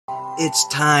It's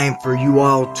time for you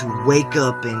all to wake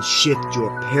up and shift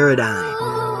your paradigm.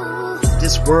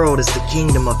 This world is the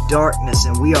kingdom of darkness,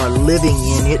 and we are living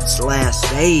in its last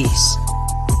days.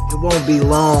 It won't be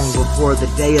long before the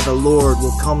day of the Lord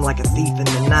will come like a thief in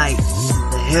the night.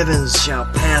 The heavens shall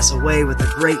pass away with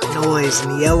a great noise,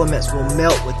 and the elements will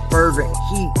melt with fervent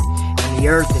heat, and the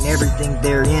earth and everything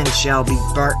therein shall be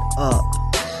burnt up.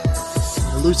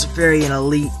 The Luciferian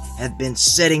elite have been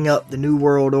setting up the New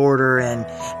World Order, and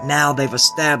now they've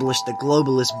established the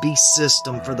globalist beast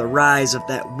system for the rise of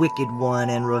that wicked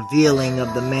one and revealing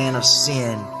of the man of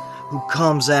sin who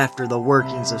comes after the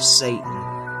workings of Satan.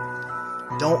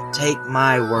 Don't take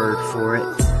my word for it.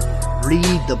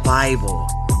 Read the Bible,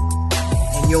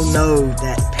 and you'll know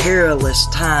that perilous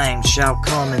times shall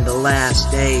come in the last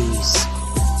days.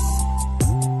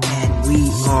 And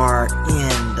we are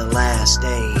in the last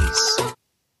days.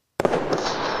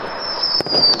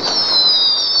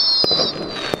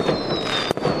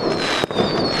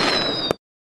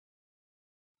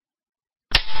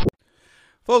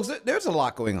 Folks, there's a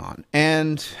lot going on,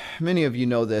 and many of you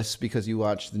know this because you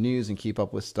watch the news and keep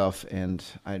up with stuff, and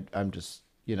I'm just,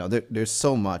 there's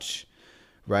so much,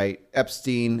 right?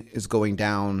 Epstein is going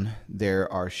down. There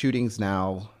are shootings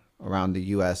now around the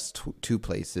U.S., two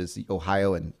places,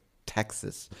 Ohio and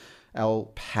Texas,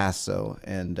 El Paso,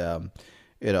 and,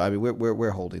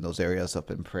 we're holding those areas up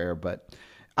in prayer, but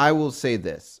I will say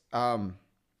this, I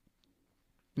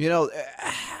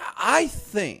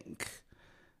think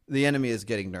the enemy is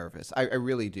getting nervous. I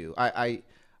really do.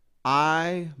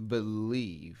 I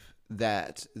believe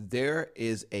that there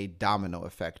is a domino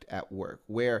effect at work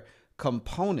where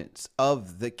components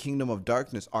of the kingdom of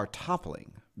darkness are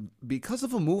toppling because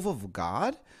of a move of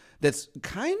God that's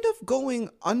kind of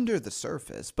going under the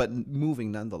surface, but moving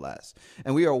nonetheless.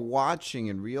 And we are watching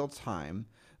in real time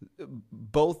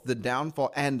both the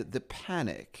downfall and the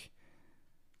panic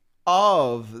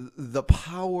of the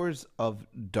powers of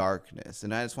darkness.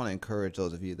 And I just want to encourage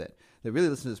those of you that really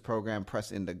listen to this program,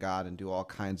 press into God, and do all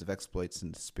kinds of exploits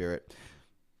in the spirit.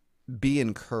 Be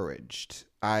encouraged.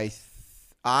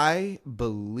 I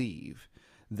believe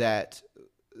that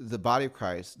the body of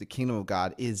Christ, the kingdom of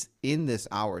God, is in this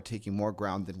hour taking more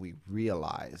ground than we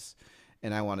realize.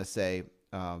 And I want to say,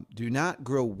 do not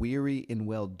grow weary in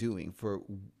well-doing, for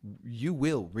you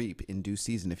will reap in due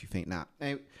season if you faint not.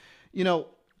 And,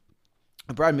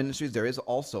 Bride Ministries, there is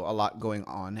also a lot going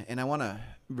on, and I want to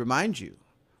remind you,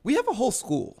 we have a whole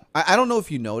school. I don't know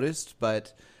if you noticed,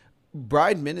 but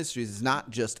Bride Ministries is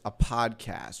not just a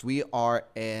podcast. We are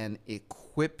an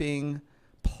equipping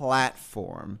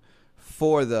platform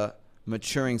for the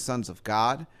maturing sons of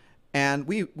God, and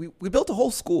we built a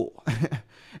whole school.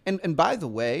 and by the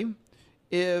way,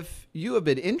 if you have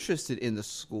been interested in the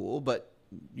school, but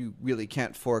you really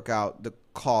can't fork out the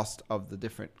cost of the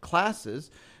different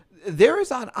classes, there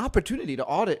is an opportunity to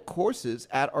audit courses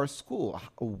at our school.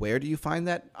 Where do you find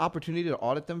that opportunity to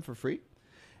audit them for free?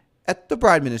 At the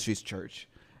Bride Ministries Church.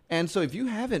 And so if you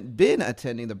haven't been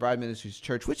attending the Bride Ministries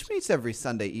Church, which meets every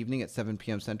Sunday evening at 7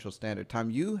 p.m. Central Standard Time,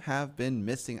 you have been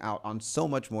missing out on so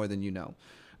much more than you know.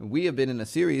 We have been in a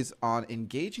series on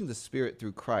engaging the Spirit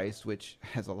through Christ, which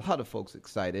has a lot of folks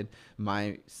excited,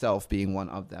 myself being one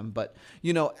of them. But,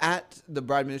 at the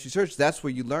Bride Ministry Church, that's where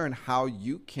you learn how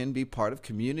you can be part of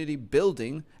community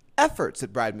building efforts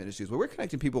at Bride Ministries, where we're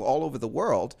connecting people all over the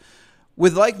world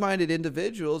with like-minded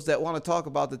individuals that want to talk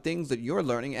about the things that you're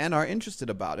learning and are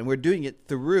interested about. And we're doing it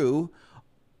through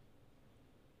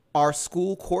our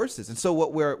school courses. And so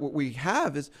what we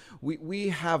have is we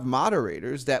have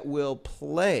moderators that will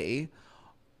play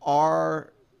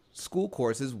our school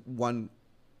courses. One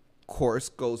course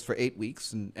goes for 8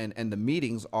 weeks, and the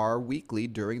meetings are weekly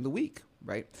during the week,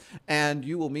 right? And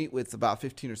you will meet with about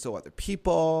 15 or so other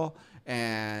people,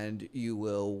 and you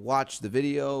will watch the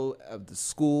video of the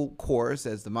school course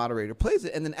as the moderator plays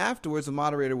it. And then afterwards, the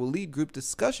moderator will lead group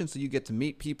discussion, so you get to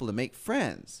meet people and make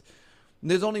friends.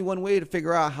 There's only one way to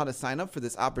figure out how to sign up for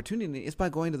this opportunity. It's by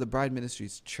going to the Bride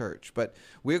Ministries Church. But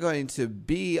we're going to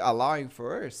be allowing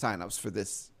for signups for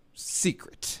this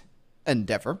secret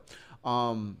endeavor.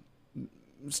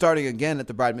 Starting again at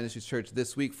the Bride Ministries Church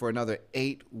this week for another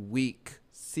 8-week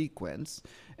sequence.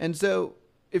 And so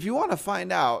if you want to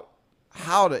find out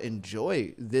how to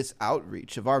enjoy this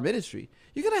outreach of our ministry,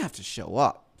 you're going to have to show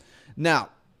up. Now,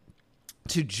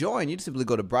 to join, you simply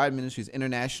go to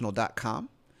brideministriesinternational.com.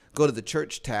 Go to the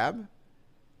church tab,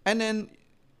 and then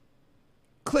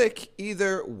click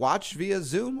either watch via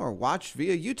Zoom or watch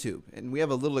via YouTube. And we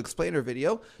have a little explainer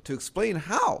video to explain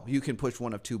how you can push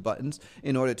one of two buttons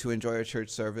in order to enjoy our church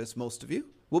service. Most of you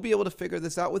we'll be able to figure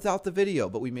this out without the video,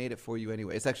 but we made it for you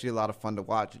anyway. It's actually a lot of fun to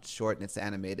watch. It's short and it's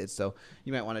animated, so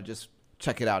you might want to just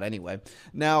check it out anyway.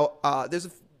 Now, there's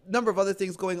a number of other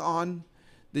things going on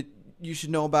that you should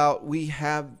know about. We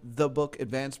have the book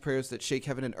Advanced Prayers That Shake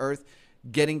Heaven and Earth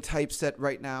getting typeset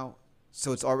right now,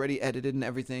 so it's already edited and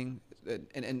everything,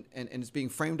 and it's being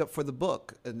framed up for the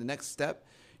book. And the next step,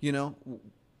 is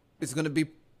going to be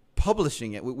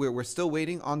publishing it. We're still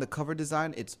waiting on the cover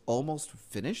design. It's almost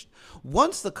finished.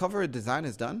 Once the cover design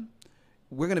is done,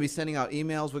 we're going to be sending out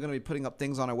emails. We're going to be putting up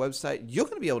things on our website. You're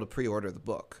going to be able to pre-order the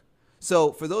book.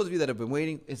 So for those of you that have been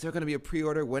waiting, is there going to be a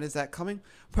pre-order? When is that coming?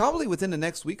 Probably within the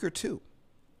next week or two.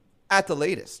 At the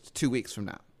latest, 2 weeks from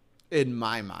now, in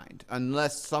my mind,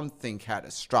 unless something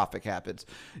catastrophic happens.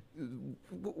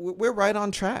 We're right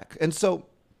on track. And so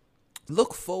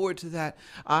look forward to that.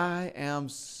 I am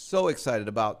so excited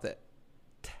about the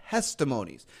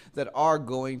testimonies that are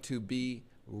going to be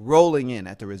rolling in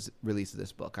at the release of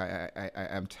this book.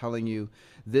 I'm telling you,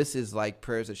 this is like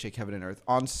Prayers That Shake Heaven and Earth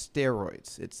on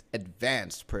steroids. It's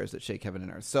advanced Prayers That Shake Heaven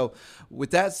and Earth. So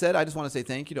with that said, I just want to say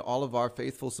thank you to all of our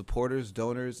faithful supporters,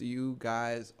 donors. You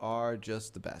guys are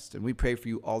just the best, and we pray for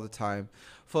you all the time.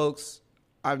 Folks,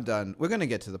 I'm done. We're going to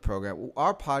get to the program.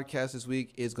 Our podcast this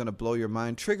week is going to blow your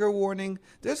mind. Trigger warning,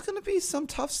 there's going to be some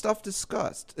tough stuff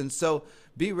discussed. And so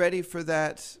be ready for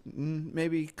that.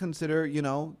 Maybe consider,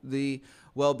 the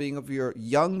well-being of your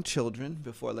young children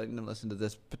before letting them listen to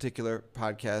this particular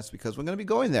podcast, because we're going to be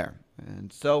going there.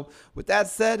 And so with that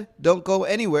said, don't go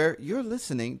anywhere. You're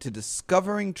listening to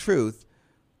Discovering Truth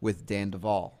with Dan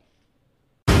Duval.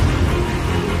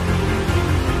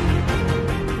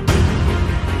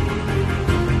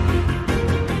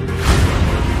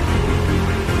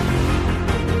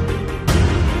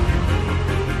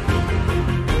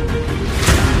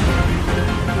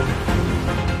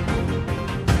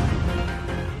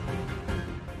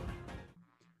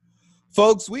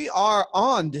 Folks, we are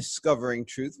on Discovering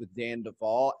Truth with Dan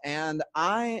Duval, and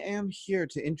I am here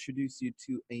to introduce you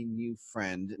to a new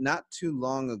friend. Not too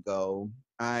long ago,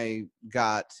 I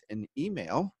got an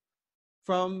email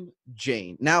from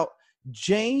Jane. Now,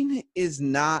 Jane is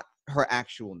not her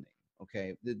actual name,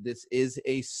 okay? This is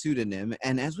a pseudonym,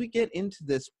 and as we get into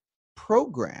this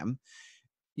program,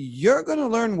 you're going to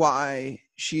learn why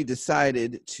she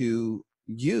decided to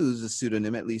use a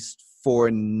pseudonym, at least for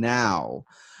now.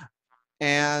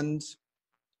 And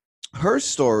her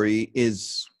story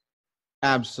is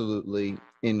absolutely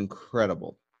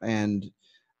incredible. And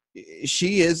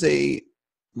she is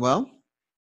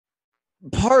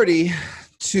party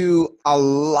to a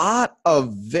lot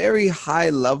of very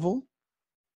high level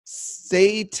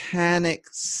satanic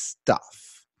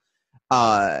stuff,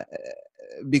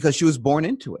 because she was born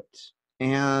into it.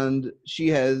 And she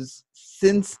has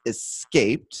since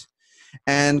escaped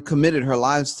and committed her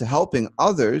lives to helping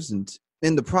others, and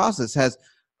in the process has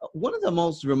one of the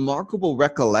most remarkable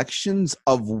recollections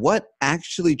of what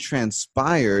actually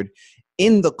transpired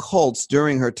in the cults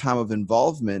during her time of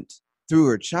involvement through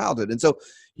her childhood. And so,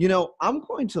 I'm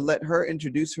going to let her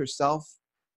introduce herself,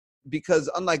 because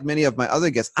unlike many of my other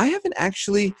guests, I haven't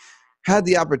actually had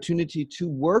the opportunity to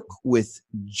work with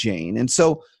Jane. And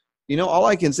so, all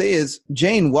I can say is,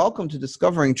 Jane, welcome to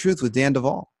Discovering Truth with Dan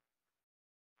Duval.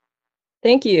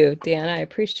 Thank you, Dan. I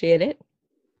appreciate it.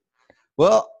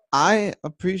 Well, I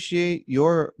appreciate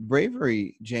your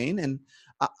bravery, Jane, and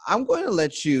I'm going to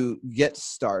let you get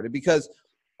started, because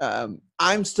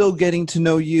I'm still getting to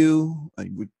know you.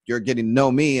 You're getting to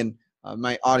know me, and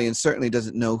my audience certainly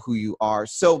doesn't know who you are.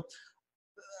 So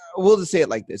we'll just say it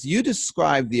like this. You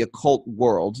describe the occult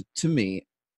world to me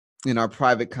in our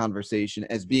private conversation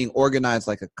as being organized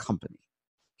like a company,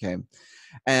 okay?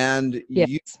 And yes.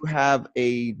 You have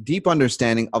a deep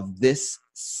understanding of this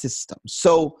system.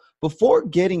 So before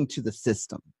getting to the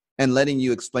system and letting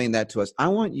you explain that to us, I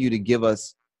want you to give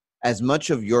us as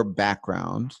much of your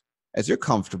background as you're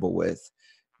comfortable with.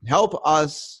 Help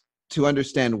us to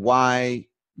understand why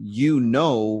you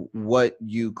know what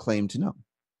you claim to know.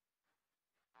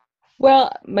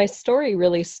 Well, my story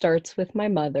really starts with my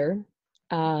mother.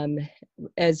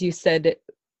 As you said,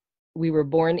 we were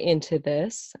born into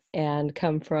this and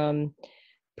come from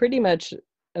pretty much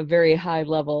a very high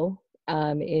level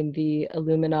in the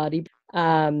Illuminati.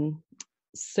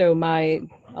 So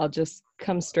I'll just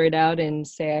come straight out and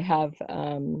say I have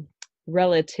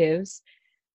relatives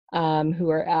who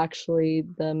are actually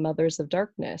the mothers of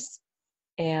darkness.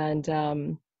 And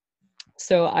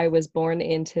so I was born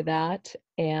into that,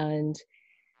 and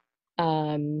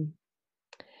I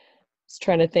was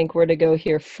trying to think where to go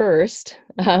here first.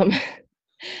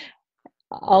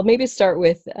 I'll maybe start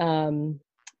with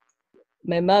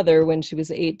my mother, when she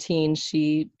was 18,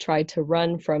 she tried to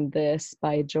run from this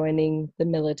by joining the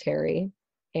military.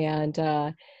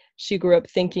 And she grew up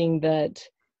thinking that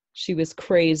she was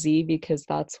crazy because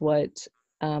that's what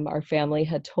our family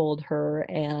had told her.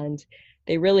 And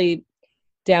they really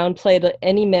downplayed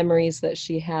any memories that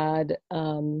she had.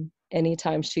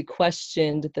 Anytime she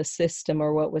questioned the system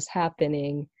or what was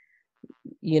happening,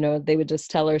 they would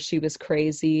just tell her she was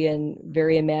crazy and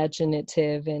very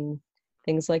imaginative and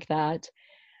things like that.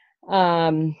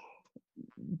 Um,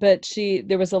 but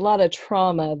there was a lot of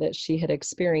trauma that she had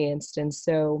experienced. And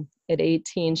so at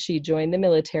 18, she joined the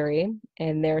military,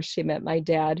 and there she met my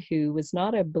dad, who was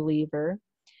not a believer.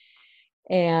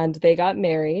 And they got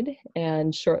married,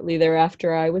 and shortly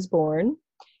thereafter, I was born.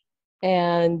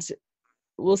 And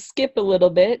we'll skip a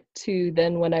little bit to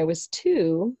then when I was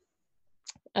 2.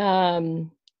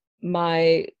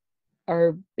 My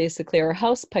our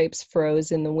house pipes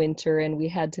froze in the winter, and we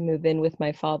had to move in with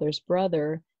my father's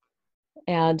brother.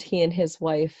 And he and his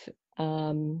wife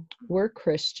were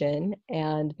Christian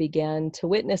and began to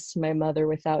witness to my mother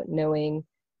without knowing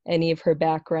any of her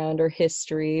background or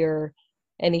history or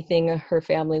anything her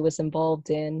family was involved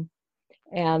in.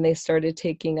 And they started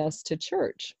taking us to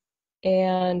church.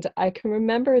 And I can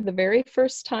remember the very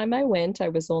first time I went, I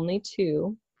was only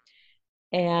 2.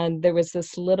 And there was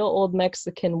this little old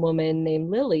Mexican woman named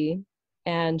Lily,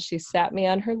 and she sat me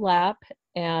on her lap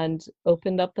and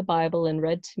opened up the Bible and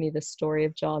read to me the story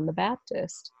of John the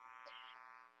Baptist.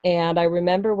 And I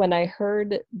remember when I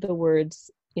heard the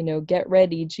words, get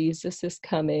ready, Jesus is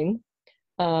coming,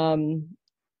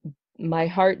 my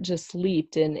heart just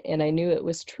leaped, and I knew it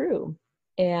was true.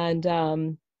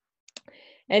 And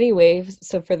anyway,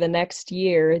 so for the next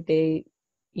year, they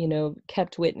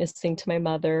kept witnessing to my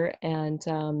mother. And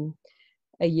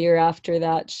a year after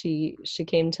that, she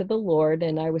came to the Lord,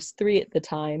 and I was 3 at the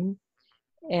time.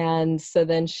 And so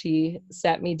then she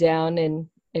sat me down and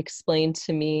explained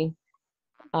to me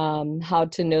how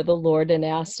to know the Lord, and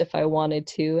asked if I wanted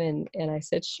to, and I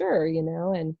said sure,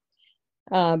 and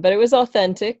but it was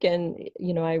authentic, and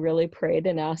I really prayed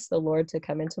and asked the Lord to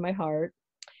come into my heart.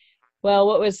 Well,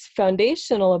 what was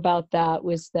foundational about that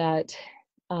was that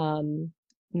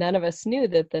none of us knew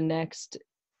that the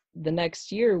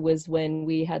next year was when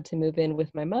we had to move in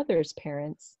with my mother's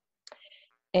parents.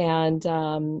 And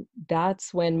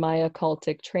that's when my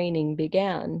occultic training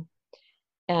began.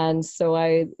 And so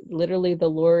the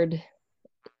Lord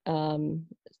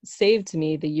saved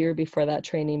me the year before that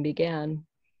training began.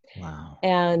 Wow.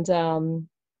 And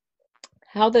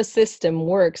how the system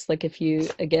works, like if you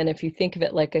think of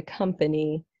it like a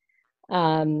company,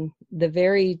 the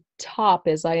very top,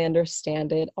 as I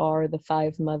understand it, are the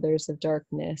 5 mothers of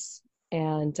darkness.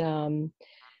 And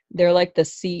they're like the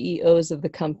CEOs of the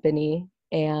company.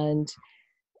 And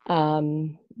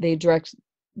they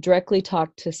directly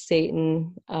talk to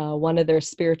Satan. One of their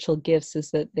spiritual gifts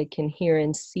is that they can hear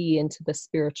and see into the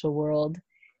spiritual world.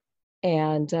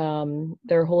 And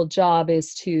their whole job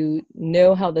is to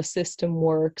know how the system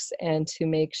works and to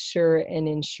make sure and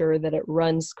ensure that it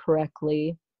runs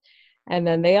correctly. And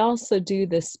then they also do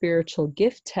the spiritual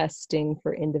gift testing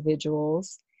for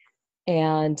individuals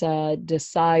and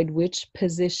decide which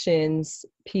positions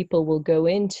people will go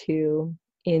into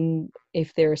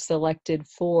if they're selected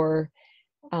for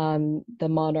the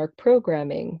Monarch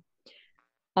programming.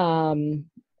 I'll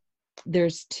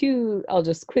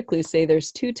just quickly say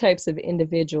there's 2 types of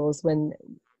individuals when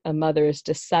a mother is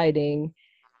deciding,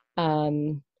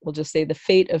 we'll just say the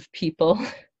fate of people.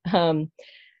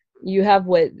 You have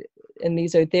and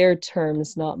these are their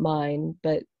terms, not mine,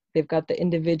 but they've got the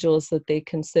individuals that they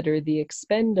consider the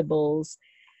expendables.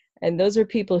 And those are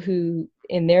people who,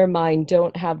 in their mind,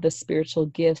 don't have the spiritual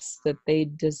gifts that they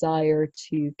desire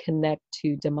to connect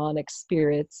to demonic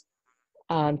spirits,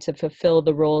 to fulfill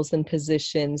the roles and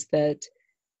positions that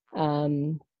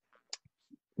run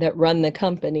the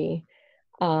company.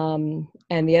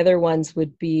 And the other ones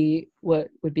would be what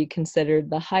would be considered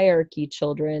the hierarchy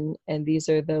children, and these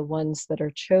are the ones that are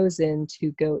chosen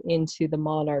to go into the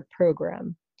Monarch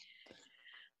program.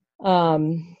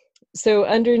 So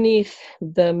underneath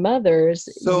the mothers,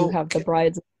 you have the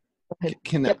brides.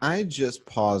 Can I just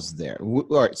pause there? All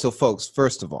right, so folks,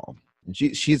 first of all,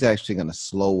 she's actually going to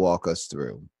slow walk us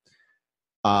through.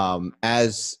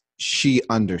 As she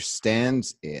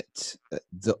understands it,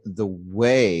 the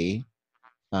way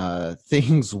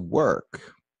things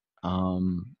work.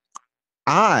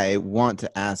 I want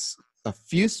to ask a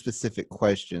few specific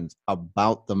questions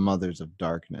about the Mothers of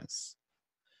Darkness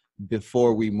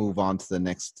before we move on to the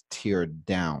next tier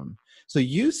down. So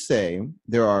you say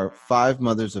there are 5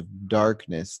 Mothers of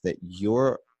Darkness that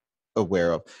you're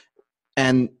aware of,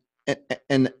 and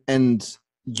and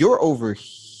you're over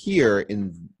here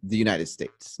in the United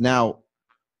States. Now,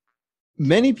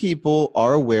 many people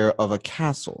are aware of a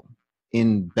castle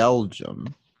in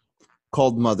Belgium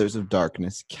called Mothers of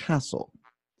Darkness Castle.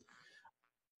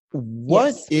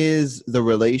 What Yes. is the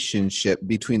relationship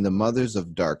between the Mothers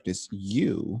of Darkness,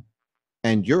 you,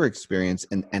 and your experience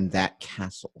and that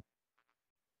castle?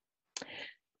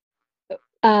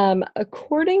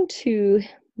 According to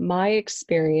my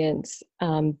experience,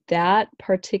 that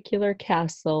particular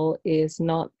castle is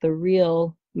not the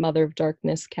real Mother of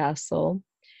Darkness castle.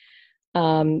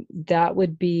 That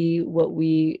would be what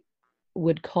we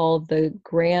would call the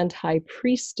Grand High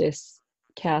Priestess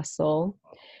castle.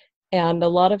 And a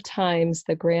lot of times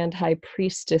the Grand High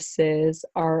Priestesses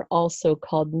are also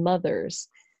called mothers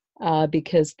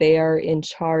because they are in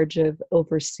charge of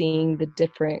overseeing the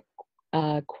different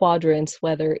quadrants,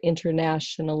 whether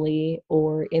internationally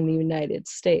or in the United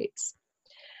States.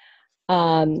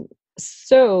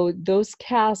 So those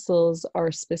castles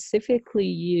are specifically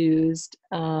used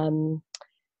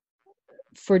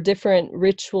for different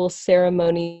ritual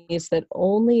ceremonies that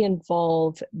only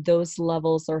involve those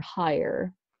levels or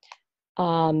higher.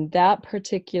 That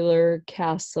particular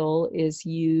castle is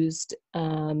used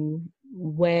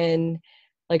when,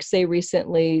 like, say,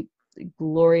 recently,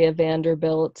 Gloria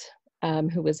Vanderbilt,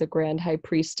 who was a Grand High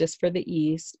Priestess for the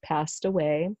East, passed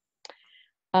away.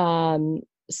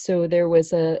 So there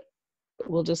was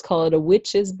we'll just call it a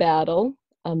witches' battle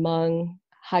among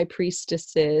high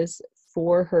priestesses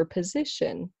for her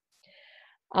position.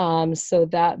 So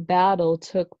that battle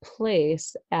took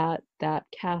place at that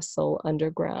castle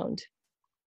underground.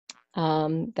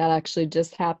 That actually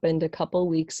just happened a couple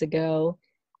weeks ago,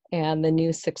 and the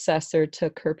new successor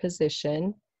took her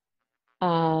position.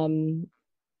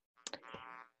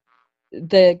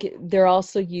 They're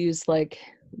also used, like,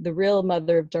 the real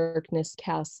Mother of Darkness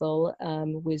castle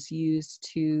was used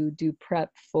to do prep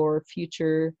for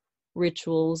future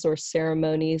rituals or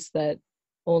ceremonies that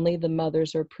only the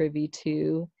mothers are privy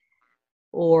to,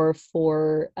 or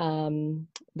for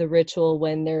the ritual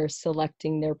when they're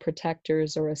selecting their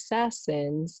protectors or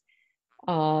assassins.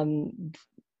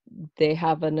 They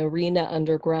have an arena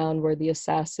underground where the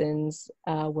assassins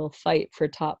will fight for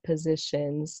top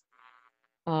positions.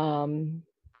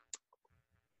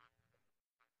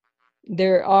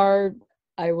 There are,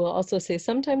 I will also say,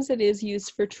 sometimes it is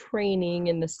used for training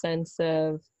in the sense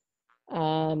of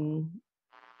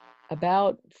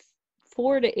about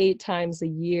 4 to 8 times a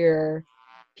year,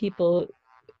 people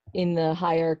in the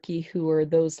hierarchy who are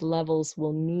those levels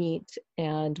will meet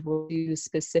and will do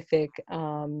specific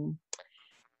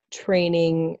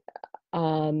training,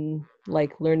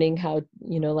 like learning how,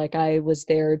 like I was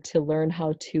there to learn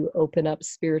how to open up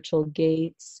spiritual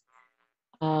gates,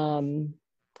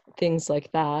 things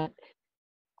like that.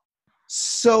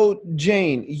 So,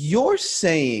 Jane, you're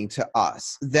saying to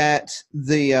us that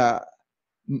the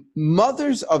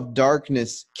Mothers of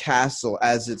Darkness Castle,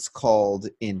 as it's called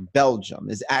in Belgium,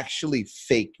 is actually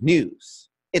fake news.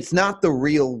 It's not the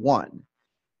real one.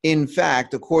 In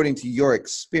fact, according to your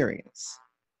experience,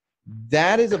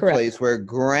 that is a Correct. place where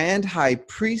grand high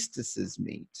priestesses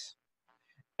meet,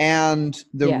 and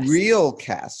the Yes. real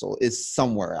castle is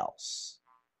somewhere else.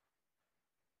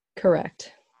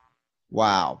 Correct.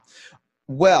 Wow.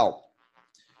 Well,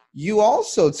 you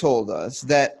also told us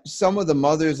that some of the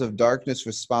Mothers of Darkness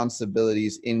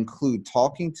responsibilities include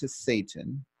talking to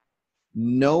Satan,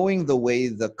 knowing the way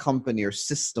the company or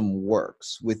system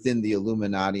works within the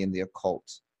Illuminati and the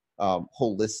occult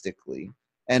holistically,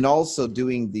 and also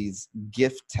doing these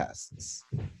gift tests.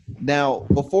 Now,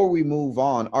 before we move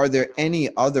on, are there any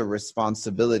other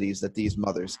responsibilities that these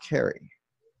mothers carry?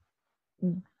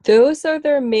 Those are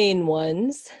their main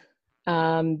ones.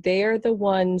 They are the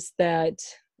ones that,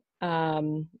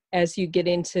 as you get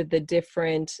into the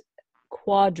different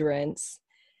quadrants,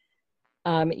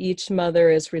 each mother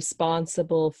is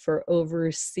responsible for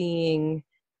overseeing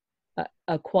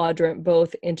a quadrant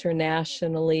both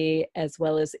internationally as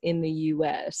well as in the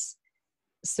US.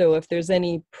 So if there's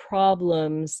any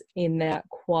problems in that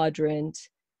quadrant,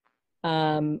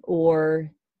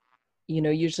 or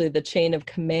usually the chain of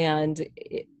command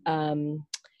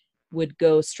would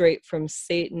go straight from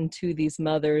Satan to these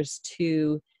mothers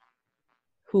to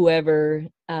whoever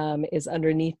is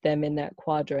underneath them in that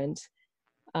quadrant.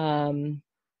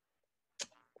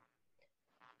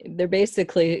 They're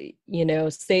basically,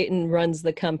 Satan runs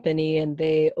the company and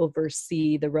they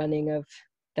oversee the running of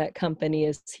that company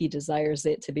as he desires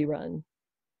it to be run.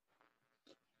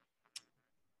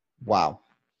 Wow.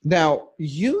 Now,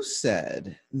 you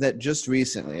said that just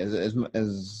recently,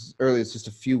 as early as just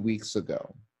a few weeks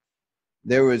ago,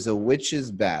 there was a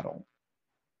witches' battle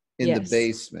in the Yes.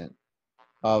 basement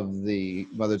of the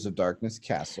Mothers of Darkness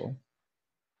castle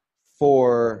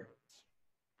for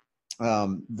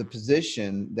the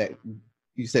position that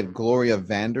you said Gloria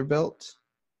Vanderbilt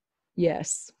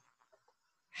Yes.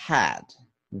 had.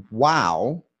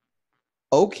 Wow.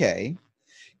 Okay.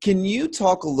 Can you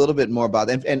talk a little bit more about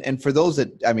that? And for those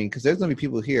that, I mean, because there's going to be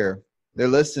people here, they're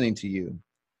listening to you.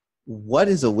 What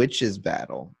is a witches'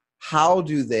 battle? How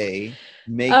do they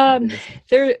make this?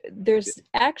 There's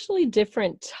actually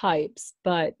different types,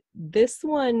 but this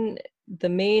one, the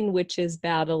main witches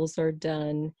battles are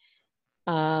done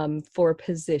for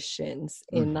positions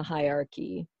in the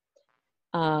hierarchy.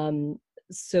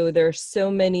 So there's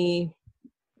so many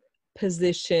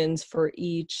positions for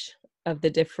each of the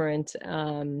different,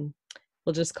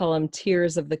 we'll just call them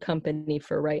tiers of the company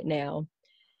for right now.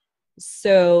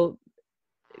 So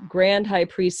Grand High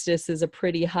Priestess is a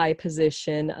pretty high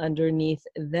position. Underneath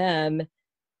them,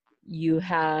 you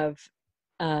have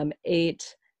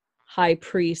 8 high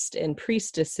priest and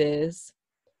priestesses.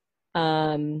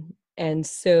 And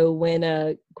so when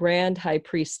a grand high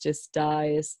priestess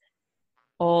dies,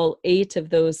 all 8 of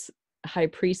those high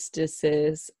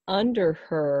priestesses under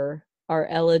her are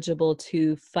eligible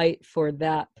to fight for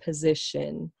that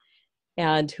position.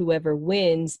 And whoever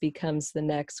wins becomes the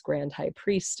next grand high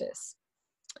priestess.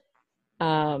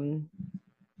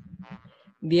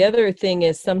 The other thing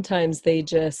is sometimes they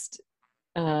just,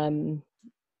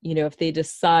 if they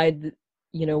decide,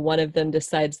 one of them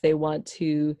decides they want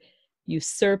to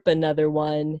usurp another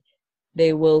one,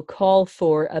 they will call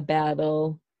for a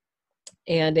battle.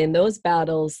 And in those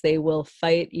battles, they will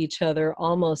fight each other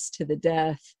almost to the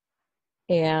death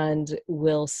and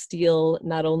will steal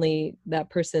not only that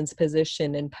person's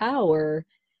position and power,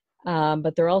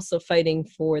 but they're also fighting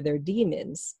for their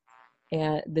demons.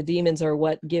 And the demons are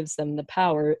what gives them the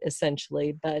power,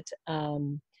 essentially. But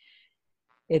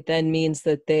it then means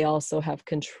that they also have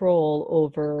control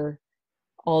over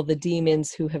all the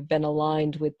demons who have been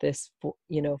aligned with this,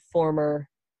 former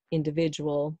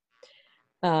individual.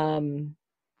 That's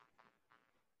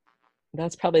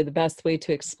probably the best way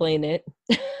to explain it.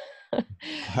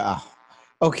 Wow.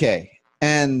 Okay.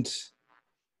 And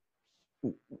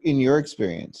in your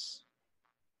experience,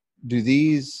 do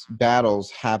these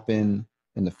battles happen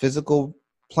in the physical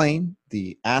plane,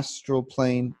 the astral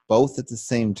plane, both at the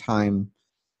same time?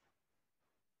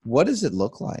 What does it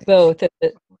look like? Both at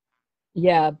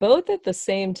the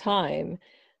same time.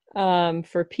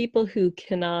 For people who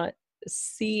cannot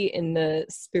see in the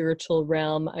spiritual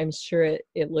realm, I'm sure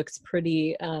it looks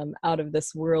pretty out of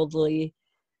this worldly.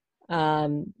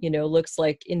 Looks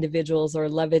like individuals are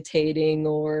levitating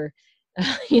or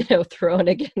thrown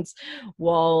against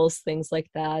walls, things like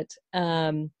that.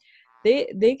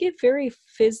 They get very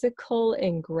physical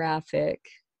and graphic.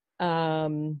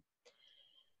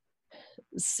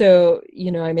 So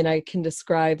I can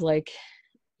describe, like,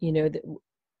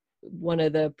 one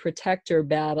of the protector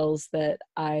battles that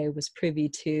I was privy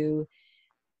to.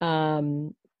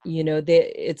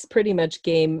 It's pretty much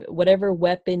game, whatever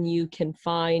weapon you can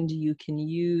find, you can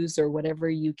use, or whatever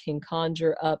you can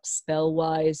conjure up spell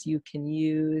wise, you can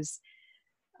use.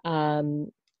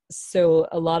 So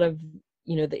a lot of,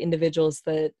 the individuals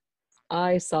that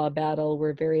I saw battle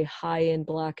were very high in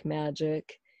black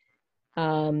magic.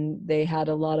 They had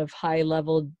a lot of high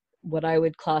level, what I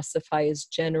would classify as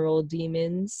general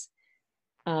demons.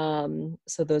 So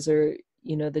those are,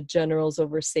 the generals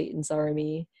over Satan's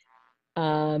army.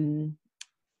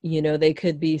 They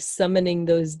could be summoning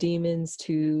those demons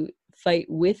to fight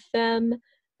with them,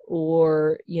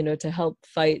 or, to help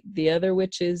fight the other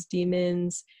witches'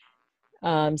 demons.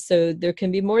 So there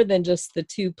can be more than just the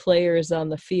 2 players on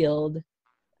the field,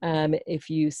 if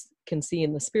you can see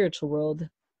in the spiritual world.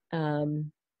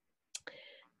 And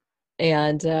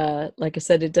like I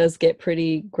said, it does get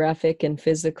pretty graphic and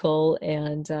physical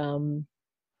and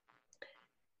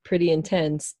pretty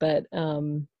intense, but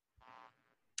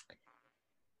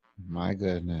My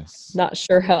goodness. not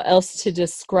sure how else to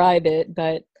describe it.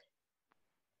 But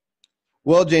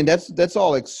well, Jane, that's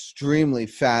all extremely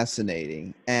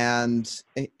fascinating. And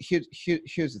here's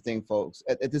the thing, folks.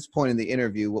 At this point in the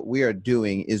interview, what we are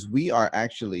doing is we are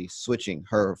actually switching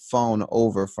her phone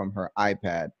over from her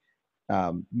iPad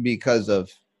because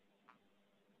of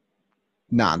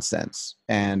nonsense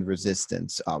and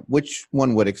resistance, which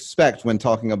one would expect when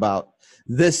talking about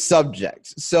this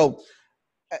subject. So,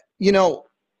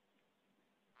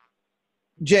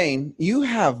 Jane, you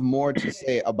have more to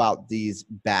say about these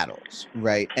battles,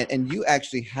 right? And you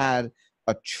actually had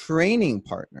a training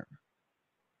partner.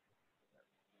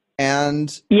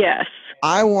 And yes,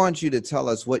 I want you to tell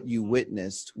us what you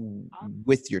witnessed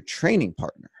with your training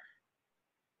partner.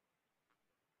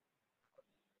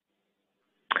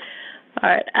 All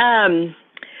right.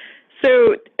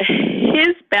 So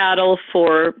his battle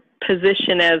for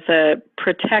position as a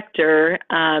protector,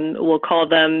 we'll call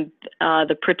them,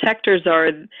 the protectors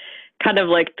are kind of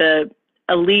like the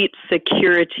elite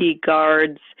security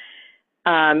guards.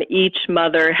 Each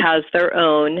mother has their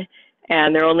own,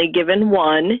 and they're only given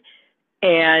one.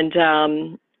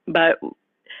 And but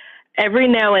every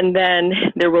now and then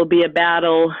there will be a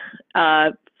battle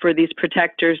for these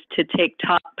protectors to take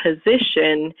top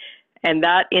position, and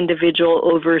that individual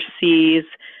oversees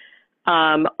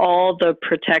all the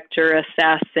protector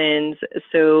assassins.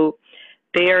 So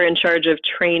they are in charge of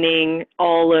training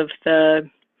all of the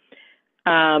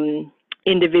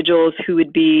individuals who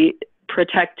would be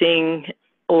protecting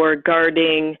or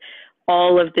guarding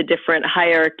all of the different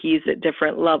hierarchies at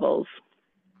different levels.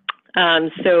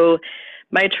 So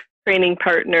my training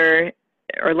partner,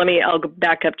 or I'll go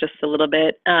back up just a little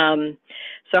bit.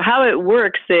 So how it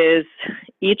works is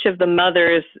each of the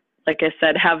mothers, like I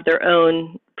said, have their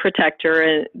own protector,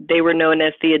 and they were known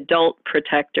as the adult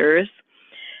protectors.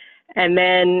 And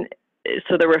then,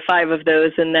 so there were 5 of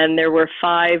those, and then there were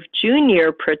 5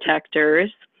 junior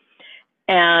protectors.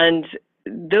 And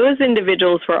those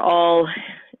individuals were all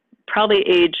probably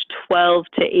aged 12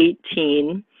 to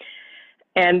 18.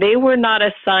 And they were not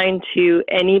assigned to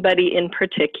anybody in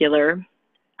particular.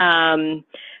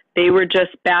 They were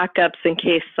just backups in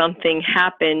case something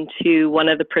happened to one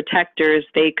of the protectors.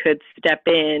 They could step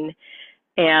in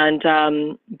and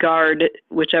guard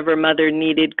whichever mother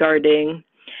needed guarding.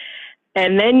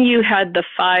 And then you had the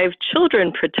 5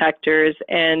 children protectors,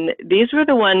 and these were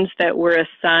the ones that were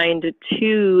assigned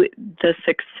to the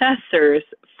successors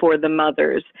for the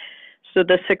mothers. So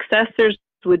the successors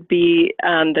would be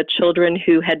the children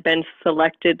who had been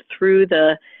selected through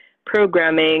the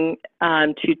programming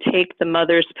to take the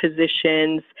mother's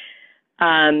positions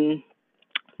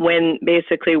when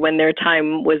their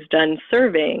time was done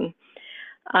serving.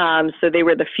 So they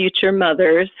were the future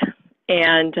mothers.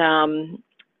 And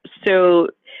so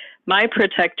my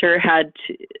protector had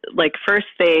to, first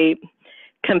they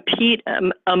compete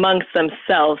amongst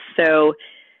themselves. So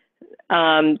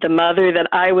the mother that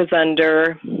I was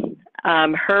under,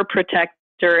 her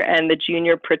protector and the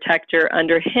junior protector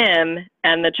under him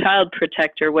and the child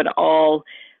protector would all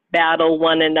battle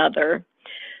one another.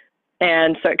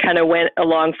 And so it kind of went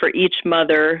along for each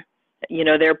mother,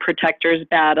 their protectors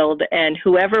battled, and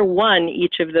whoever won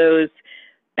each of those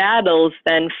battles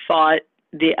then fought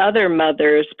the other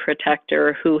mother's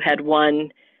protector who had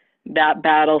won that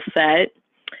battle set.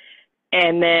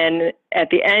 And then at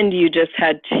the end, you just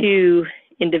had 2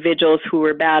 individuals who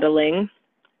were battling.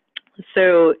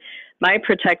 So my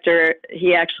protector,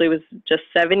 he actually was just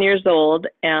 7 years old,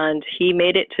 and he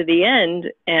made it to the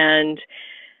end and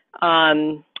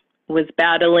was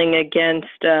battling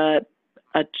against a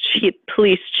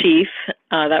police chief.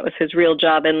 That was his real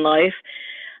job in life.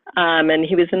 And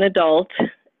he was an adult.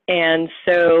 And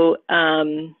so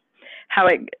I'm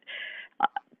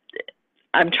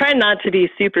trying not to be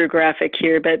super graphic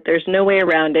here, but there's no way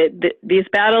around it. These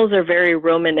battles are very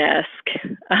Romanesque.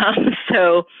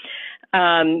 So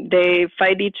they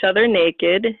fight each other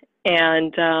naked.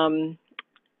 And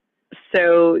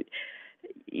so,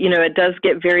 it does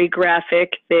get very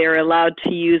graphic. They are allowed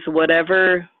to use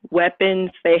whatever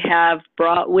weapons they have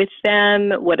brought with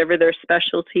them, whatever their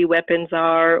specialty weapons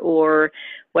are, or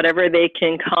whatever they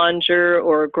can conjure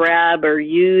or grab or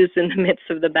use in the midst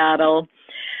of the battle.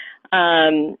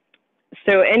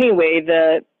 So anyway,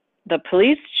 the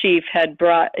police chief had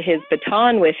brought his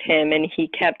baton with him, and he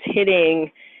kept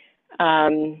hitting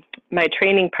my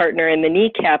training partner in the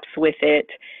kneecaps with it.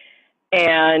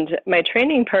 And my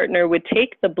training partner would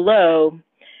take the blow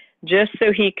just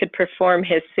so he could perform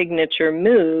his signature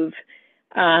move,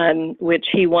 which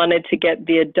he wanted to get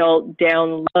the adult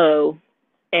down low.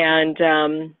 And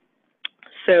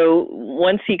so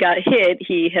once he got hit,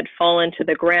 he had fallen to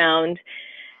the ground,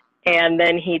 and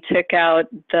then he took out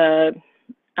the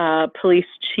police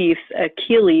chief's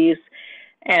Achilles,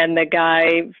 and the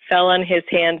guy fell on his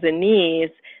hands and knees.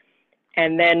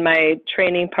 And then my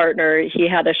training partner, he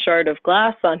had a shard of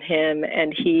glass on him,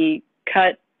 and he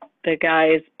cut the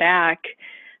guy's back,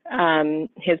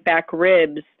 his back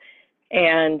ribs.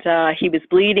 And he was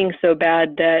bleeding so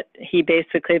bad that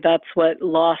that's what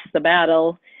lost the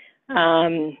battle.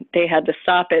 They had to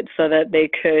stop it so that they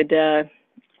could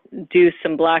do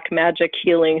some black magic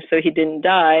healing so he didn't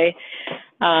die.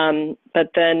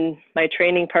 But then my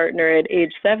training partner at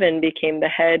age 7 became the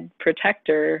head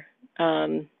protector.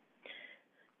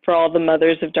 for all the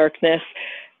mothers of darkness.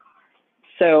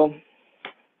 So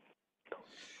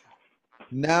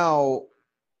now,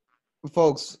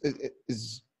 folks,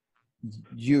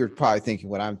 you're probably thinking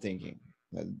what I'm thinking.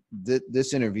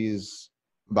 This interview is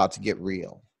about to get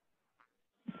real.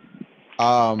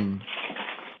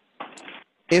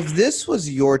 If this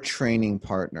was your training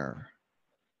partner,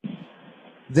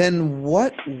 then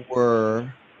what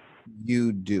were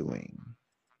you doing?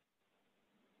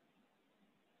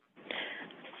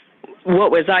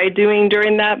 what was I doing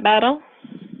during that battle?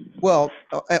 Well,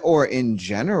 or in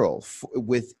general,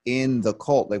 within the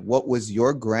cult, like what was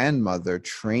your grandmother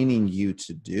training you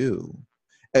to do?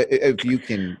 If you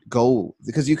can go,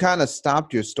 because you kind of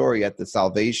stopped your story at the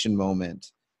salvation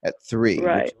moment at 3,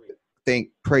 Right. which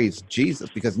praise Jesus,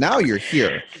 because now you're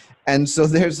here. And so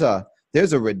there's a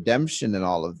redemption in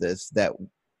all of this that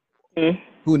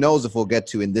who knows if we'll get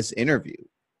to in this interview.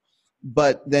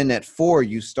 But then at 4,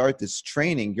 you start this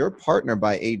training. Your partner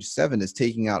by age 7 is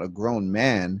taking out a grown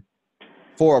man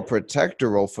for a protector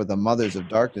role for the Mothers of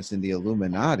Darkness in the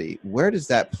Illuminati. Where does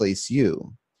that place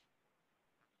you?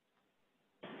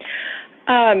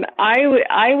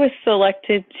 I was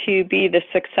selected to be the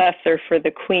successor for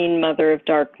the Queen Mother of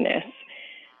Darkness.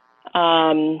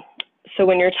 So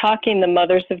when you're talking the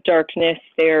Mothers of Darkness,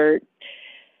 there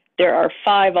are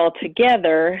 5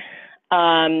 altogether,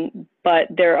 but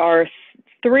there are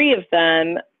 3 of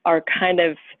them are kind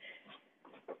of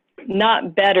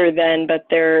not better than, but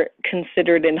they're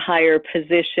considered in higher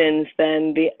positions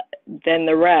than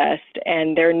the rest,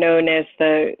 and they're known as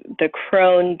the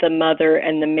crone, the mother,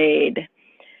 and the maid.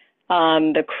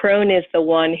 The crone is the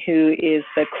one who is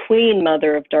the Queen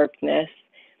Mother of Darkness,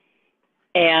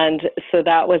 and so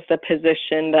that was the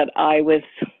position that I was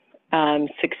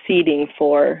succeeding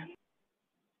for.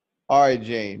 All right,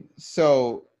 Jane.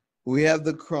 So we have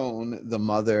the crone, the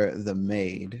mother, the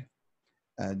maid.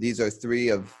 These are 3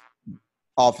 of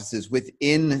offices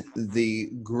within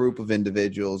the group of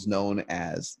individuals known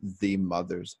as the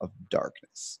Mothers of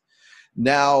Darkness.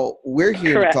 Now, we're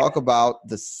here Correct. to talk about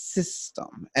the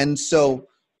system. And so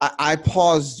I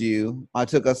paused you. I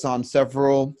took us on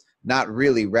several, not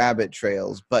really rabbit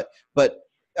trails, but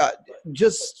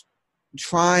just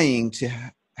trying to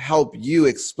help you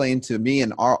explain to me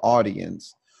and our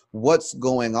audience what's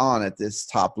going on at this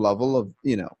top level of,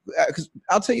 because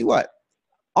I'll tell you what,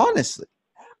 honestly,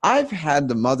 I've had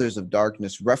the Mothers of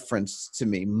Darkness referenced to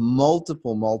me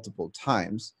multiple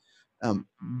times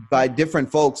by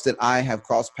different folks that I have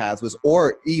crossed paths with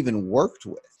or even worked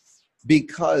with,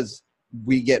 because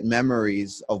we get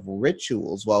memories of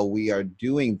rituals while we are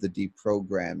doing the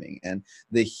deprogramming and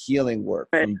the healing work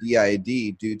from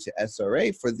DID due to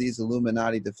SRA for these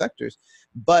Illuminati defectors.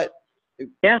 But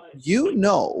you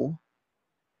know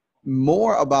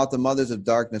more about the Mothers of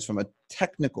Darkness from a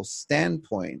technical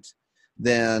standpoint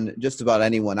than just about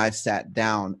anyone I've sat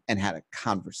down and had a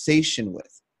conversation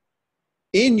with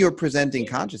in your presenting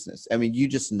consciousness. I mean, you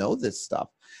just know this stuff.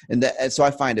 And so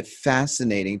I find it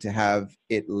fascinating to have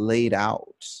it laid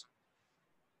out.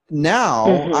 Now,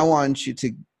 I want you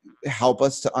to help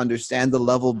us to understand the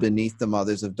level beneath the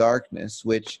Mothers of Darkness,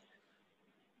 which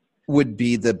would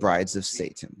be the brides of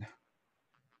Satan.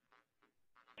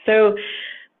 So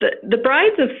the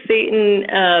brides of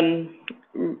Satan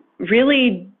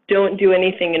really don't do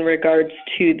anything in regards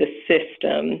to the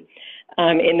system,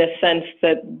 in the sense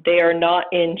that they are not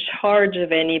in charge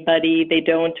of anybody. They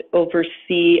don't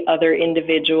oversee other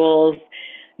individuals,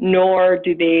 nor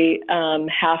do they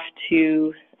have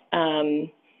to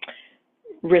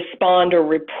respond or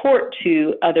report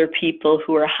to other people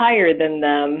who are higher than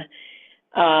them.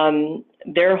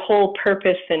 Their whole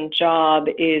purpose and job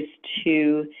is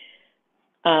to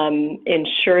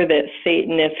ensure that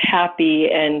Satan is happy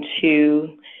and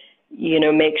to,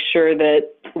 make sure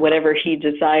that whatever he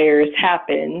desires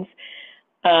happens.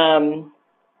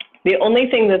 The only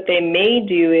thing that they may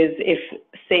do is if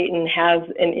Satan has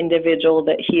an individual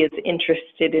that he is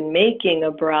interested in making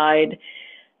a bride,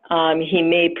 he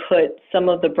may put some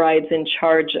of the brides in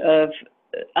charge of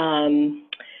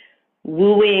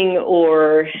wooing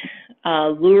or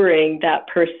luring that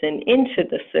person into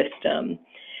the system.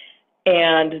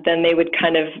 And then they would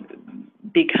kind of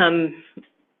become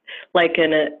like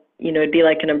it'd be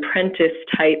like an apprentice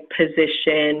type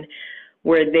position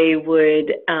where they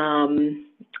would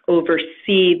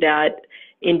oversee that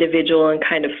individual and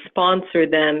kind of sponsor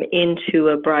them into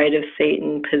a bride of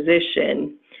Satan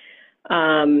position.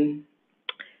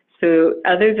 So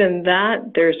other than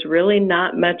that, there's really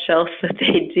not much else that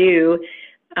they do.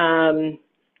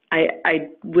 I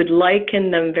would liken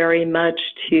them very much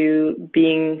to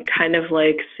being kind of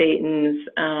like Satan's,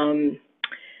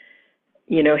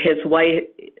 his wife,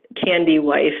 candy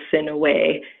wives in a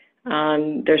way.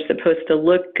 They're supposed to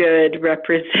look good,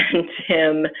 represent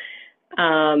him,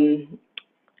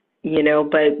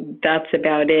 but that's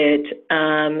about it.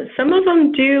 Some of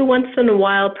them do once in a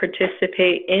while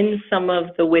participate in some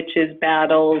of the witches'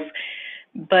 battles,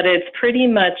 but it's pretty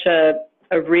much a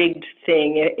rigged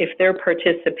thing. If they're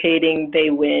participating, they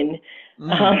win.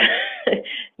 But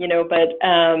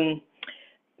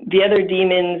the other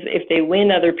demons, if they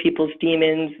win other people's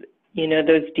demons,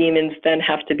 those demons then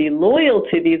have to be loyal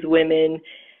to these women,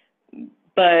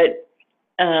 but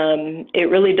it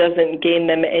really doesn't gain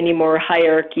them any more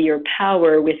hierarchy or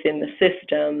power within the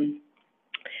system.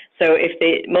 So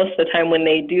most of the time when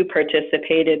they do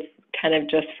participate, it's kind of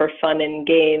just for fun and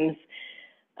games,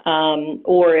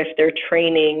 or if they're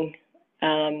training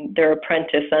their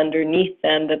apprentice underneath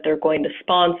them that they're going to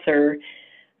sponsor,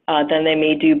 then they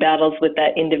may do battles with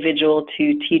that individual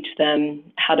to teach them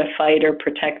how to fight or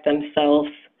protect themselves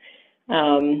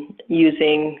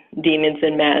using demons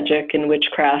and magic and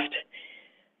witchcraft.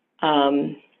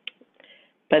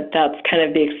 But that's kind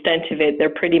of the extent of it. They're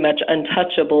pretty much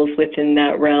untouchables within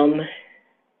that realm.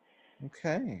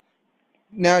 Okay.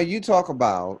 Now you talk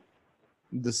about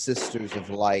the Sisters of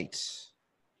Light.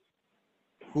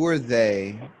 Who are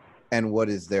they and what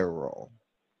is their role?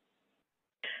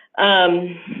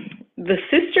 The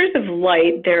Sisters of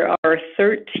Light, there are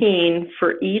 13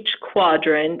 for each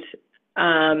quadrant,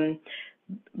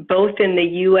 both in the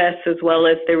U.S. as well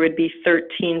as there would be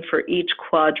 13 for each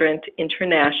quadrant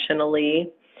internationally.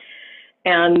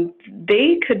 And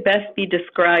they could best be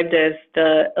described as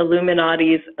the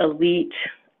Illuminati's elite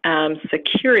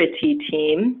security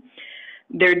team.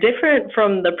 They're different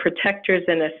from the protectors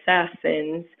and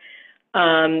assassins.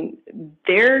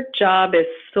 Their job is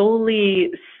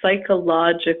solely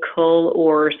psychological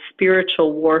or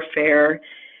spiritual warfare.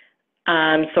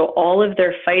 So all of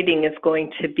their fighting is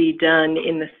going to be done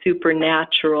in the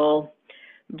supernatural,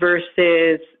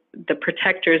 versus the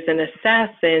protectors and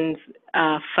assassins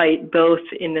fight both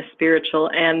in the spiritual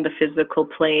and the physical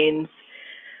planes.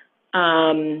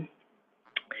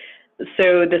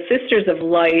 So the Sisters of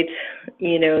Light,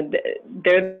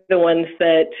 they're the ones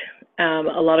that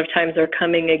a lot of times are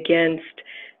coming against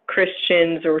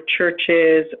Christians or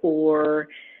churches or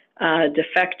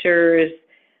defectors.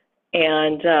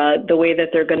 And the way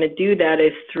that they're going to do that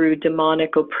is through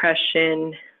demonic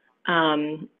oppression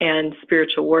and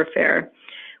spiritual warfare,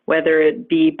 whether it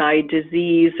be by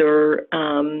disease or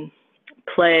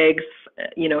plagues,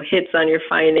 hits on your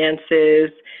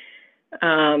finances,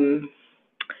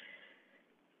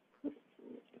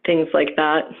 things like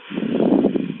that.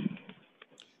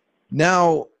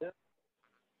 Now,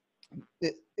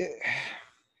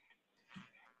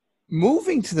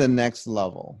 moving to the next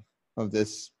level of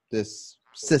this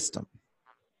system,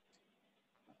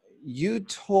 you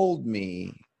told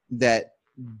me that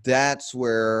that's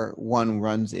where one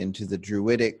runs into the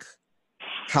Druidic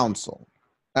Council.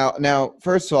 Now,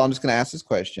 first of all, I'm just going to ask this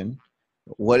question.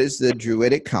 What is the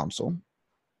Druidic Council?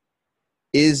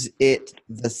 Is it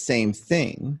the same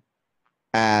thing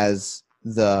as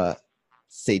the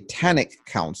Satanic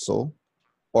Council,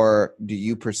 or do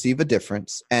you perceive a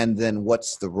difference? And then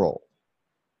what's the role?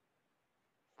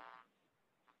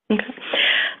 Okay.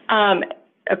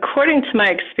 According to my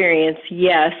experience,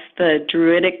 yes, the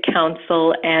Druidic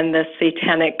Council and the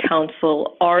Satanic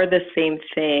Council are the same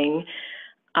thing.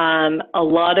 A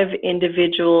lot of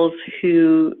individuals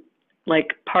who,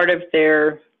 part of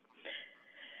their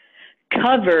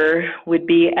cover would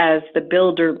be as the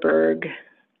Bilderberg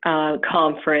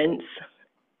conference.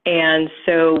 And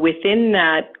so within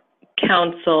that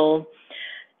council,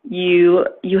 you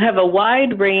have a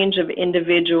wide range of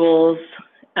individuals.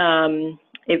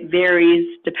 It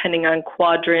varies depending on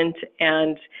quadrant,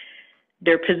 and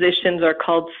their positions are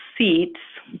called seats.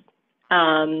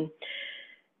 And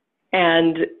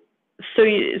so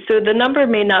the number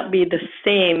may not be the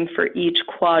same for each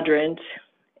quadrant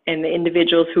and the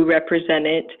individuals who represent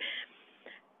it.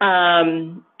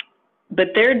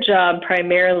 But their job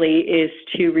primarily is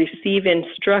to receive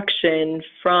instruction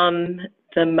from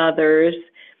the mothers,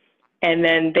 and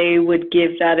then they would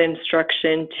give that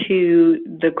instruction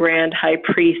to the grand high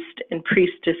priest and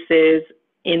priestesses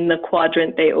in the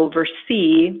quadrant they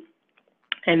oversee,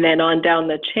 and then on down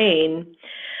the chain.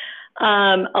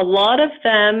 A lot of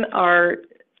them are,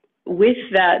 with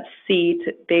that seat,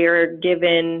 they are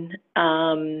given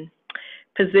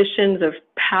positions of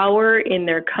power in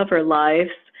their cover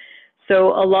lives.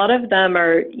 So a lot of them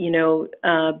are,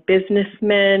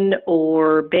 businessmen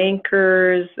or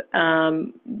bankers.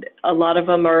 A lot of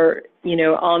them are,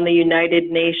 on the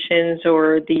United Nations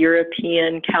or the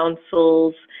European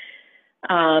councils.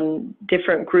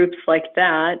 different groups like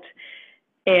that.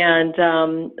 And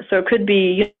so it could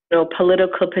be,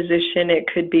 political position. It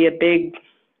could be a big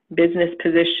business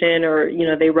position, or,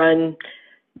 they run,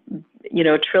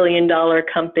 trillion-dollar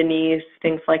companies,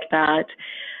 things like that.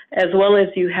 As well as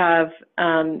you have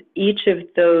each of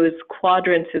those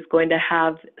quadrants is going to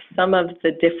have some of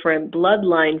the different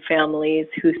bloodline families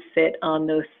who sit on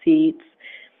those seats.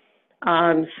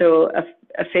 So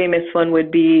a famous one would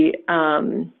be,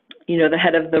 the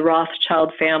head of the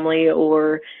Rothschild family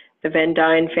or the Van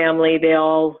Dyne family. They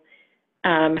all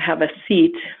have a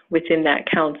seat within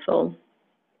that council.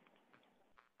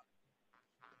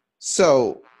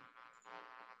 So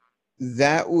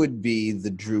that would be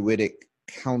the Druidic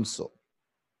Council.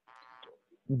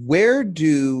 Where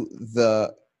do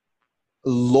the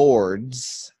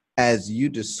lords, as you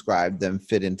described them,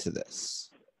 fit into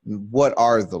this? What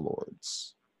are the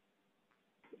lords?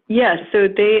 Yes, so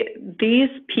these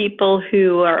people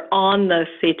who are on the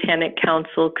Satanic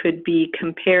Council could be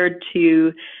compared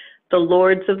to the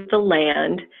lords of the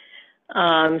land.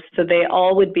 So they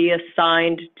all would be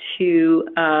assigned to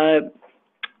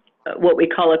what we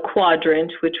call a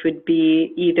quadrant, which would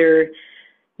be either,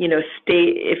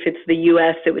 state, if it's the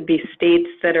U.S., it would be states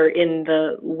that are in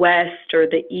the west or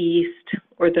the east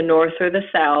or the north or the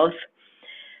south.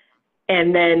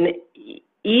 And then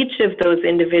each of those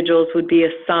individuals would be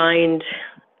assigned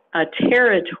a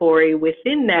territory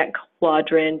within that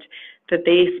quadrant that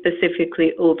they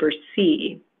specifically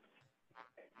oversee.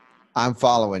 I'm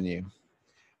following you.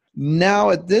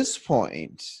 Now, at this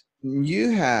point,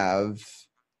 you have,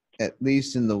 at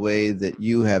least in the way that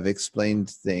you have explained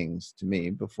things to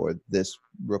me before this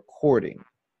recording,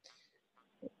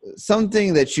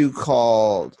 something that you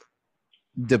called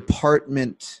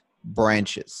department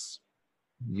branches.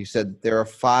 You said there are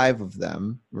 5 of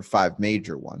them, or 5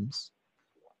 major ones.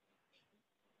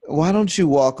 Why don't you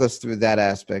walk us through that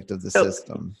aspect of the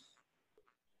system?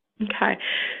 Okay.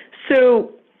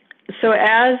 So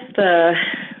after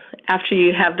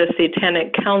you have the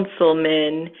Satanic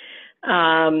Councilmen,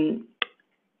 the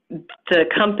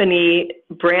company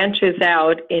branches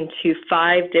out into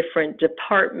 5 different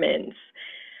departments.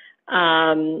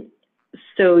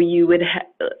 So you would,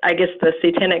 I guess the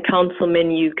Satanic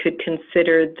Councilmen, you could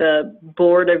consider the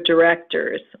board of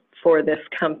directors for this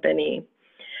company.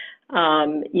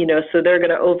 So they're going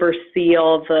to oversee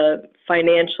all the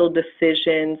financial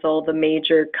decisions, all the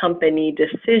major company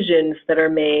decisions that are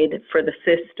made for the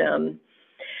system.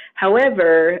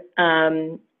 However,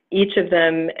 each of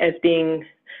them, as being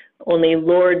only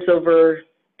lords over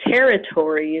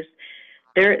territories,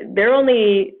 they're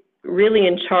only really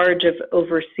in charge of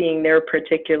overseeing their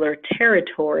particular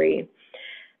territory.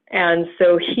 And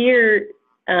so here,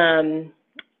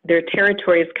 their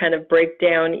territories kind of break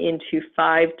down into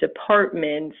 5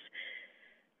 departments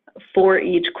for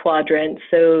each quadrant.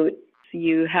 So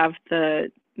you have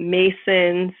the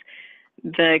Masons,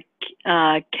 the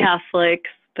Catholics,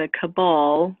 the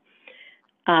Cabal,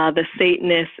 the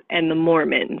Satanists, and the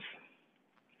Mormons.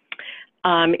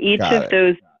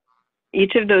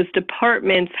 Each of those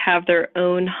departments have their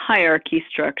own hierarchy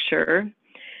structure.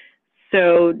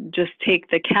 So just take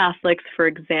the Catholics, for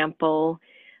example.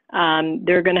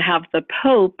 They're going to have the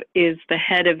Pope is the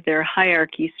head of their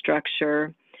hierarchy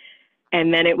structure,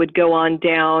 and then it would go on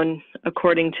down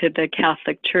according to the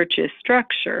Catholic Church's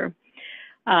structure.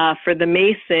 For the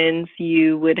Masons,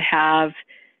 you would have,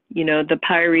 the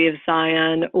Pyre of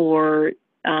Zion or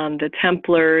the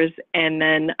Templars, and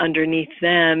then underneath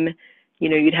them,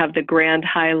 you'd have the Grand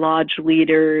High Lodge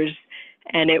leaders,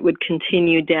 and it would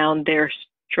continue down their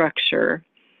structure.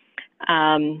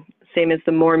 Same as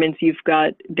the Mormons, you've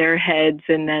got their heads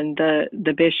and then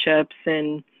the bishops,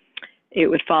 and it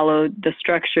would follow the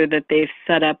structure that they've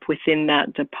set up within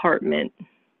that department.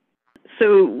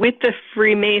 So with the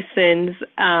Freemasons,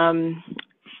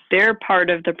 they're part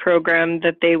of the program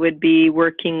that they would be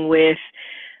working with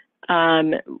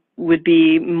would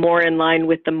be more in line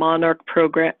with the Monarch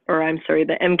program,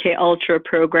 the MK Ultra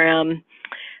program,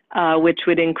 which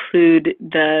would include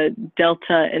the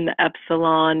Delta and the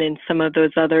Epsilon and some of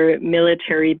those other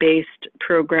military-based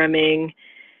programming.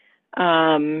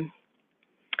 And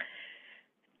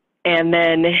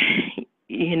then,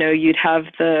 you'd have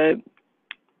the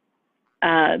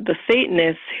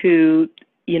Satanists who,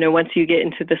 once you get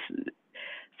into this,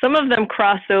 some of them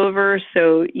cross over.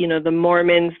 So, the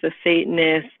Mormons, the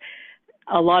Satanists,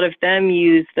 a lot of them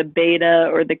use the Beta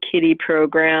or the Kitty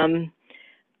program.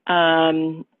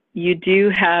 You do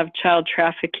have child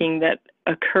trafficking that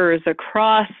occurs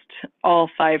across all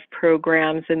 5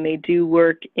 programs, and they do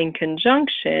work in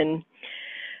conjunction.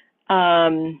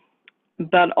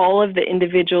 but all of the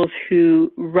individuals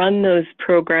who run those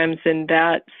programs in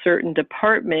that certain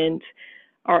department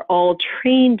are all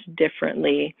trained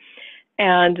differently.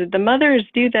 And the mothers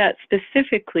do that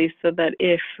specifically so that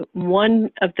if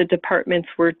one of the departments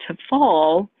were to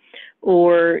fall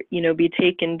or, be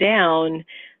taken down,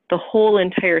 the whole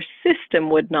entire system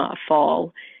would not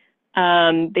fall.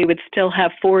 They would still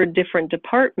have 4 different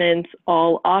departments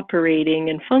all operating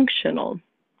and functional.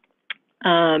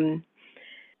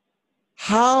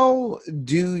 How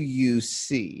do you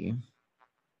see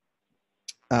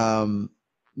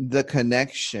the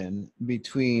connection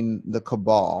between the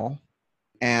cabal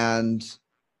and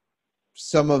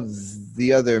some of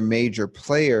the other major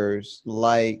players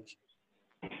like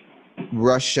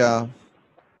Russia,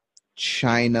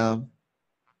 China,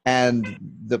 and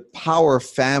the power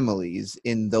families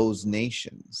in those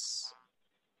nations?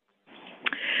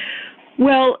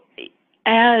 Well,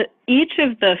 each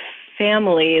of the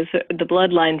families, the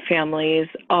bloodline families,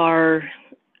 are,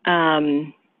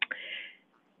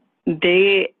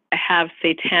 they have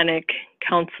satanic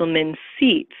councilman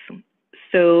seats.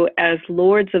 So as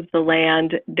lords of the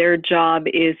land, their job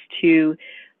is to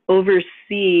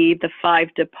oversee the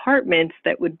 5 departments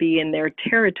that would be in their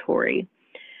territory.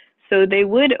 So they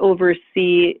would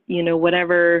oversee,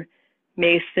 whatever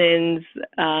Masons,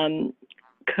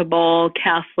 Cabal,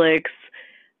 Catholics,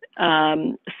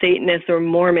 Satanists, or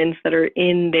Mormons that are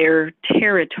in their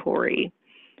territory.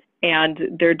 And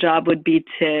their job would be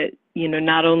to,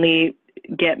 not only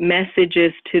get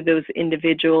messages to those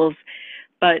individuals,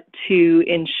 but to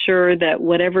ensure that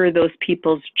whatever those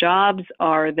people's jobs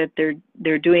are, that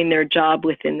they're doing their job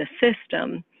within the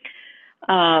system.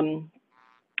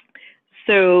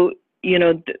 So,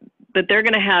 but they're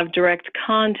going to have direct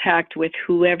contact with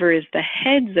whoever is the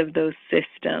heads of those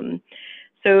systems.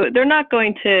 So they're not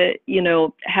going to,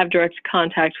 have direct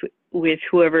contact with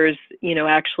whoever's,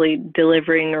 actually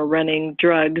delivering or running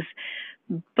drugs,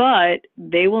 but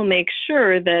they will make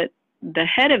sure that the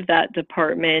head of that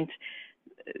department,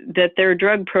 that their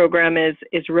drug program is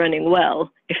running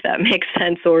well, if that makes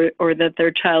sense, or that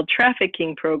their child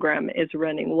trafficking program is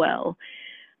running well.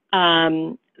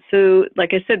 So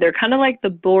like I said, they're kind of like the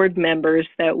board members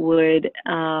that would,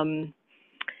 in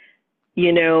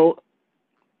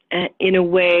a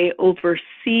way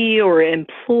oversee or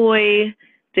employ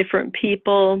different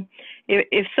people.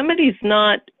 If somebody's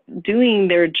not doing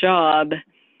their job,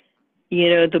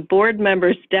 the board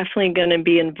member's definitely going to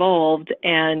be involved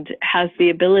and has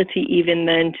the ability even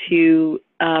then to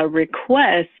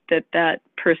request that that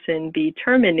person be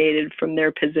terminated from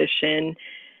their position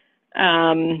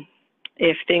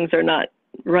if things are not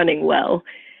running well.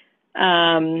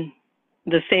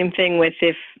 The same thing with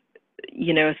if,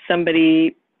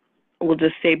 somebody, will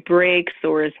just say, breaks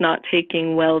or is not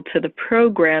taking well to the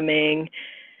programming,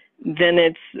 then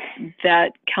it's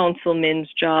that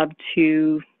councilman's job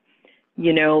to,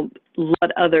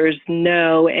 let others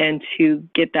know and to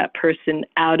get that person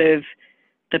out of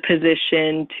the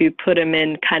position, to put them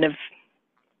in kind of,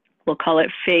 we'll call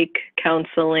it fake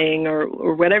counseling or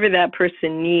whatever that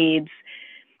person needs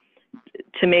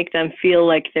to make them feel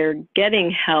like they're getting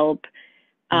help.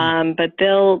 But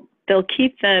they'll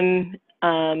keep them,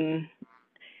 they'll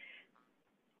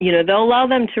allow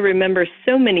them to remember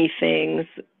so many things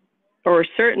or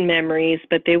certain memories,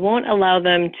 but they won't allow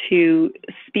them to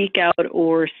speak out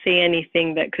or say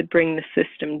anything that could bring the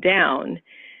system down.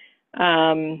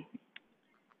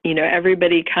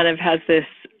 Everybody kind of has this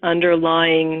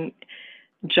underlying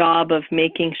job of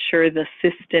making sure the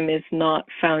system is not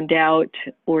found out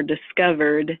or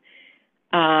discovered,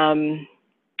 and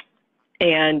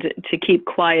to keep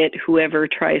quiet whoever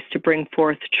tries to bring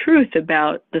forth truth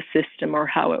about the system or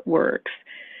how it works.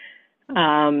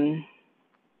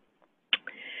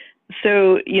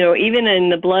 So, even in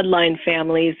the bloodline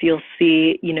families, you'll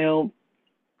see,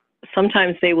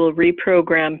 sometimes they will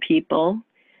reprogram people,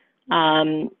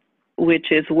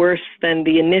 which is worse than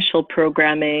the initial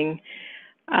programming.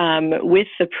 With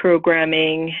the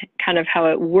programming, kind of how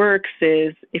it works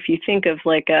is, if you think of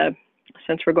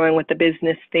since we're going with the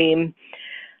business theme,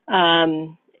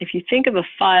 if you think of a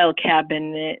file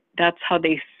cabinet, that's how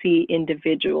they see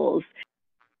individuals.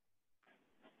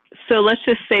 So let's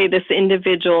just say this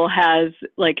individual has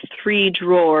 3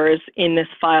 drawers in this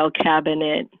file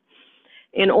cabinet.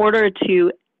 In order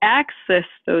to access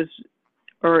those,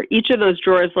 or each of those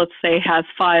drawers, let's say, has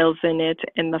files in it,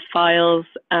 and the files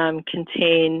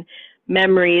contain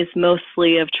memories,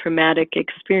 mostly of traumatic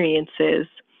experiences.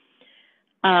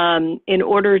 In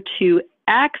order to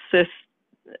access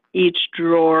each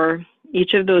drawer,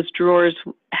 each of those drawers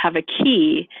have a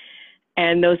key,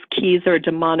 and those keys are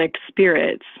demonic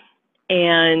spirits.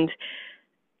 And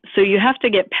So you have to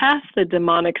get past the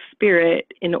demonic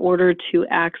spirit in order to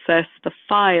access the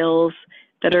files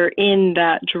that are in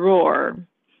that drawer.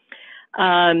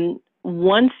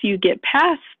 Once you get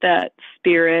past that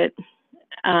spirit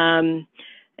and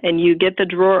you get the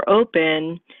drawer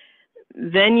open,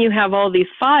 then you have all these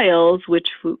files, which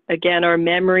again are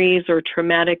memories or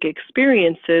traumatic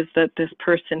experiences that this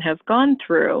person has gone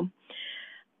through.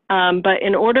 But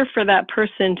in order for that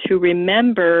person to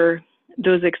remember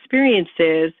those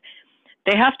experiences,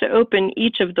 they have to open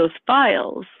each of those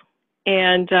files.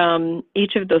 And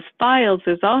each of those files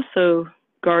is also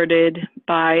guarded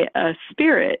by a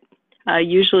spirit,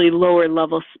 usually lower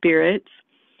level spirits.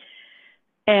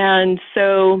 And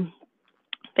so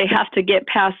they have to get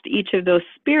past each of those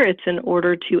spirits in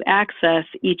order to access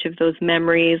each of those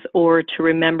memories or to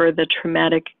remember the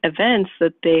traumatic events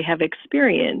that they have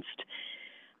experienced.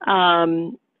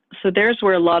 So there's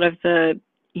where a lot of the,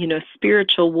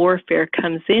 spiritual warfare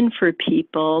comes in for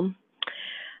people.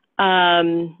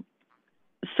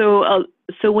 So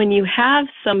when you have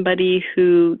somebody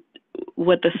who,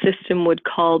 what the system would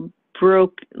call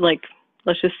broke, like,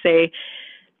 let's just say,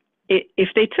 if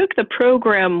they took the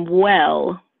program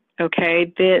well,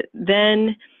 okay,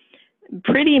 then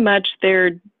pretty much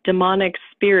they're demonic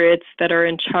spirits that are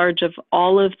in charge of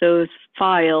all of those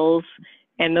files,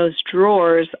 and those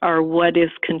drawers are what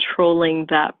is controlling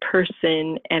that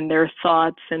person and their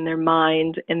thoughts and their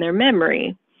mind and their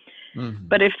memory. Mm-hmm.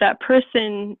 But if that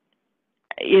person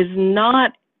is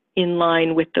not in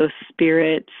line with those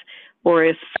spirits or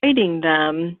is fighting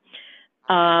them,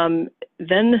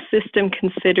 then the system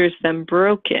considers them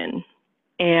broken,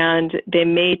 and they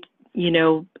may,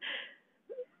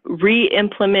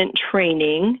 re-implement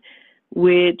training,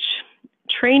 which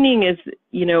training is,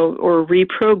 or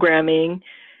reprogramming,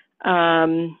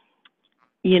 and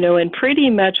pretty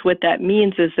much what that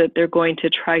means is that they're going to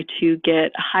try to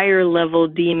get higher level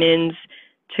demons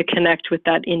to connect with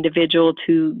that individual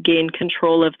to gain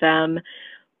control of them,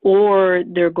 or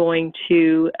they're going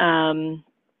to,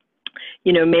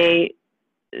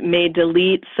 may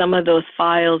delete some of those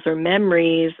files or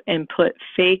memories and put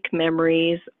fake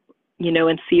memories,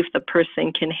 and see if the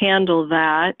person can handle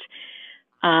that,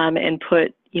 and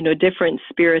put, different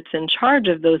spirits in charge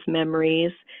of those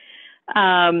memories.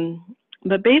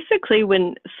 But basically,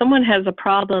 when someone has a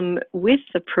problem with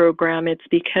the program, it's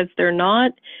because there's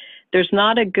not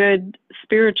a good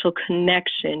spiritual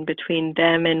connection between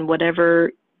them and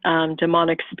whatever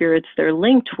demonic spirits they're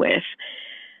linked with.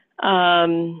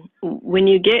 When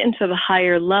you get into the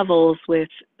higher levels with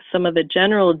some of the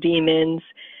general demons,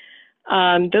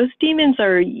 those demons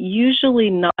are usually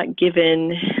not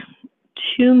given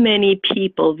too many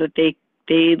people that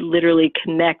they literally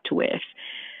connect with.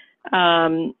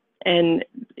 And,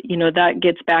 that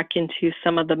gets back into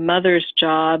some of the mother's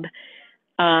job.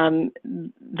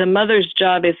 The mother's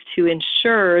job is to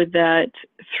ensure that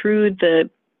through the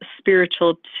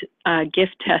spiritual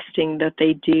gift testing that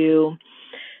they do,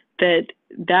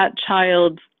 that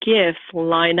child's gifts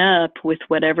line up with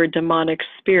whatever demonic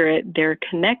spirit they're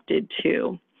connected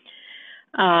to.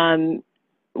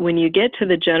 When you get to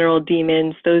the general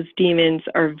demons, those demons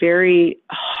are very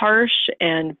harsh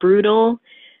and brutal.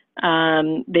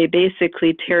 They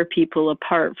basically tear people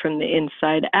apart from the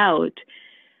inside out.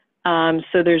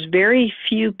 So there's very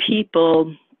few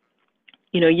people,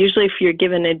 usually if you're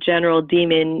given a general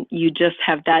demon, you just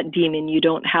have that demon. You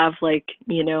don't have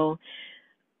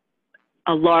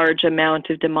a large amount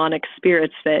of demonic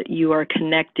spirits that you are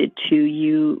connected to.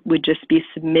 You would just be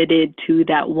submitted to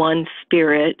that one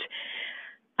spirit,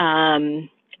 and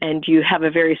you have a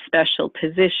very special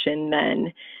position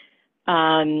then.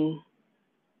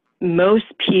 Most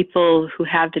people who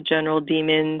have the general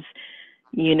demons,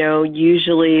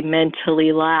 usually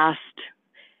mentally last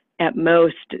at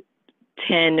most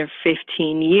 10 or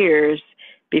 15 years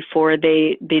before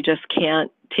they just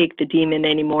can't take the demon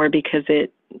anymore because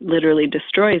it literally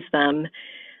destroys them.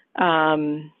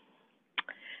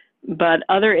 But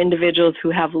other individuals who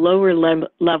have lower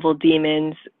level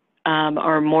demons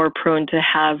are more prone to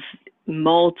have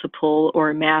multiple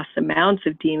or mass amounts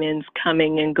of demons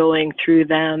coming and going through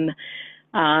them.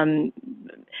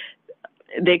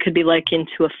 They could be like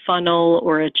into a funnel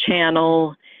or a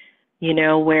channel,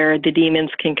 where the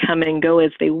demons can come and go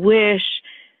as they wish.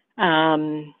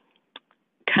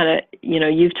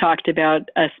 You've talked about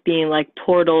us being like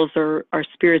portals or our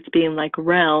spirits being like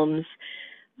realms.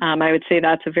 I would say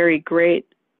that's a very great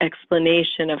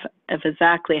explanation of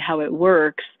exactly how it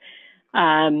works.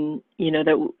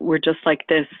 That we're just like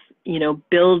this,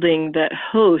 building that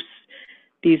hosts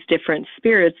these different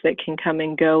spirits that can come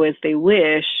and go as they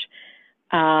wish.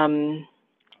 Yeah.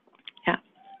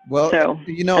 Well, So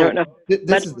you I don't know, know this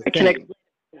much is the I can thing.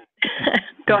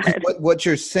 go ahead. What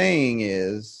you're saying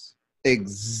is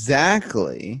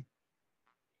exactly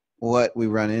what we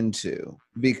run into,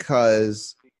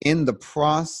 because in the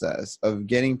process of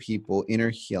getting people inner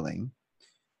healing,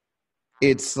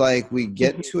 it's like we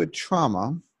get to a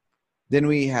trauma, then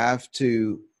we have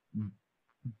to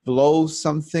blow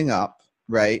something up,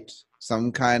 right?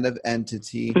 Some kind of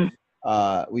entity.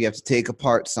 We have to take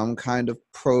apart some kind of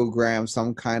program,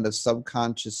 some kind of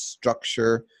subconscious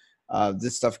structure.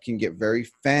 This stuff can get very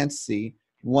fancy.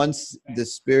 Once the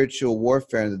spiritual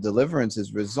warfare and the deliverance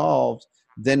is resolved,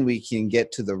 then we can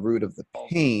get to the root of the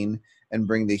pain and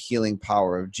bring the healing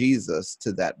power of Jesus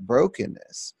to that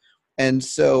brokenness. And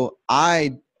so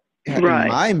in Right.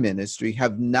 my ministry,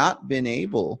 have not been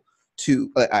able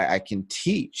to, I can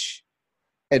teach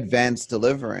advanced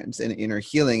deliverance and inner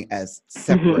healing as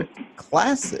separate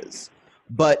classes,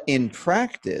 but in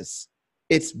practice,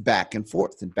 it's back and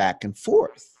forth and back and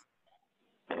forth.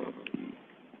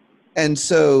 And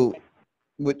so,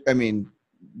 what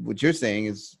you're saying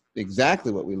is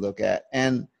exactly what we look at.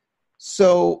 And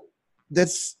so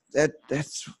that's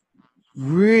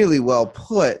really well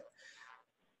put.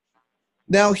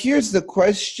 Now, here's the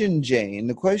question, Jane.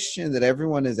 The question that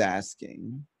everyone is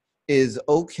asking is,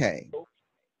 okay,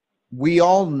 we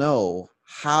all know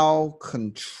how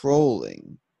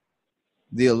controlling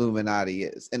the Illuminati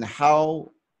is and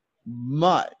how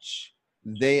much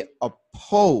they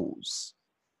oppose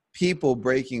people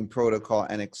breaking protocol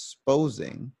and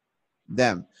exposing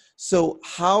them. So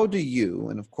how do you,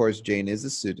 and of course Jane is a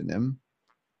pseudonym,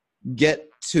 get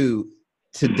to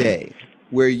today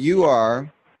where you are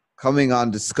coming on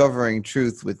Discovering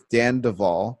Truth with Dan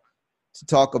Duval to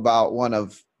talk about one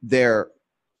of their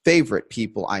favorite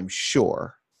people, I'm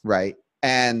sure, right?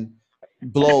 And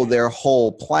blow their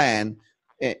whole plan.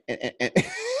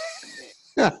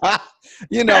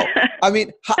 You know, I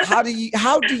mean, how do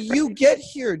you get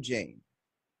here, Jane?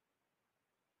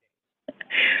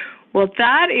 Well,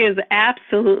 that is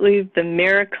absolutely the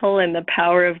miracle and the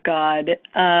power of God.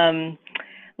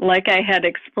 Like I had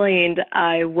explained,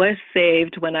 I was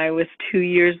saved when I was 2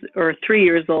 years or 3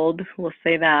 years old, we'll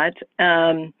say that.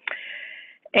 And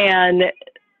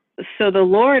so the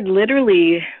Lord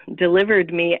literally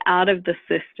delivered me out of the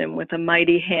system with a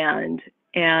mighty hand,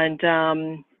 and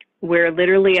where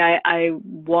literally I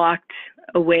walked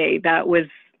away. That was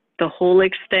the whole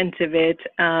extent of it.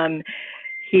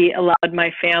 He allowed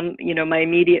my my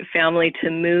immediate family to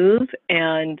move,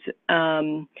 and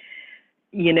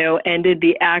ended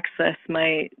the access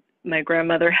my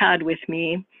grandmother had with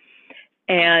me.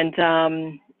 And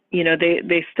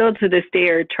they still to this day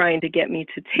are trying to get me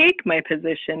to take my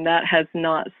position. That has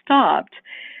not stopped.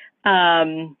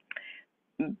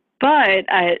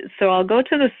 So I'll go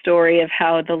to the story of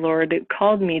how the Lord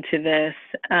called me to this.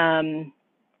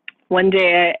 One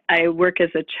day I work as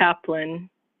a chaplain,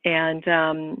 and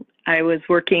I was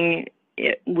working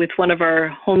with one of our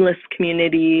homeless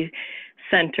community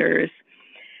centers.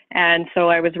 And so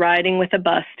I was riding with a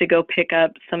bus to go pick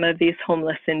up some of these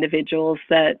homeless individuals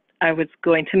that I was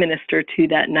going to minister to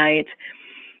that night.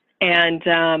 And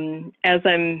as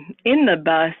I'm in the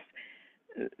bus,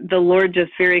 the Lord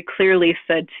just very clearly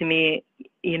said to me,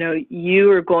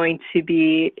 you are going to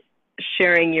be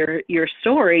sharing your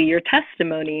story, your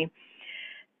testimony.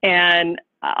 And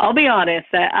I'll be honest,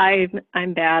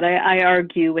 I'm bad. I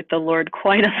argue with the Lord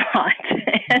quite a lot.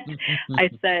 I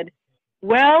said,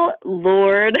 well,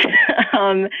 Lord,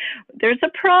 there's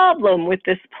a problem with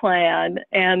this plan.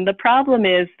 And the problem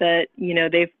is that,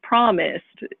 they've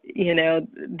promised,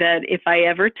 that if I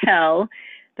ever tell,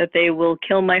 that they will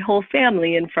kill my whole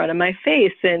family in front of my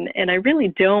face. And I really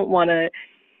don't want to,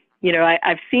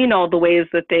 I've seen all the ways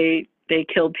that they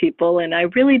kill people, and I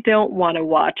really don't want to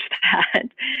watch that.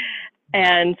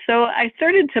 And so I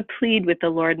started to plead with the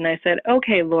Lord, and I said,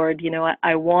 okay, Lord,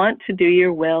 I want to do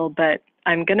your will, but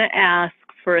I'm going to ask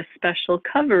for a special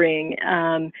covering,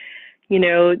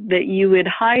 that you would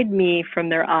hide me from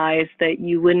their eyes, that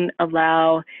you wouldn't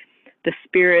allow the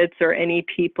spirits or any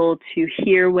people to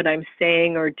hear what I'm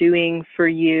saying or doing for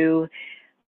you,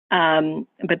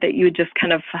 but that you would just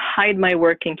kind of hide my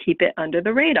work and keep it under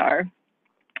the radar.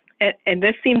 And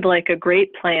this seemed like a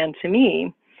great plan to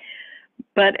me.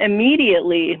 But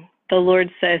immediately the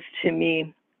Lord says to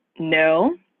me,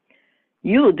 no,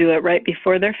 you will do it right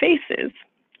before their faces.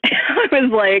 I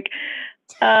was like,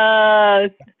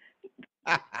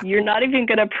 you're not even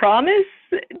going to promise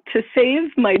to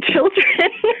save my children?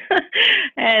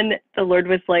 And the Lord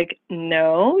was like,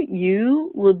 no, you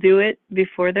will do it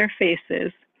before their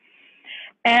faces.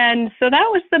 And so that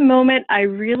was the moment I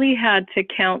really had to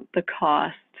count the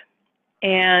cost.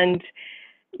 And,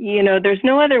 there's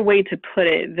no other way to put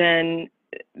it than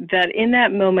that in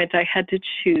that moment I had to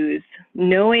choose,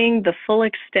 knowing the full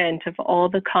extent of all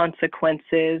the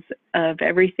consequences of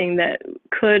everything that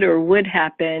could or would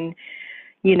happen.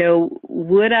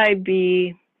 Would I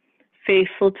be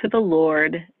faithful to the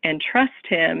Lord and trust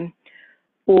him,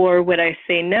 or would I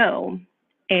say no?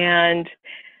 And,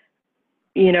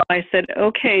 I said,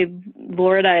 okay,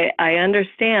 Lord, I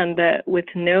understand that with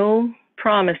no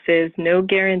promises, no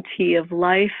guarantee of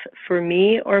life for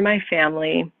me or my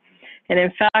family. And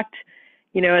in fact,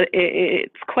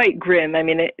 it's quite grim. I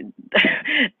mean,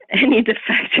 any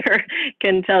defector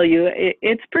can tell you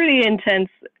it's pretty intense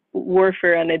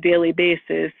warfare on a daily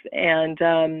basis.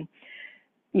 And,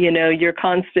 you're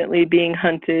constantly being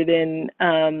hunted. And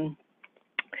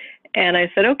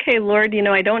I said, okay, Lord,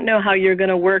 I don't know how you're going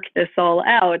to work this all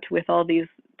out with all these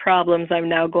problems I'm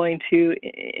now going to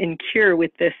incur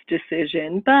with this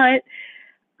decision, but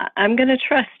I'm going to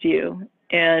trust you.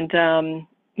 And,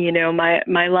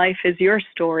 my life is your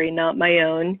story, not my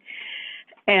own.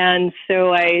 And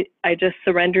so I just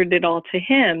surrendered it all to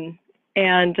him.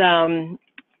 And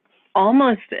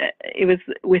it was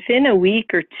within a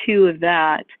week or two of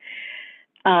that,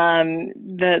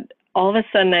 that all of a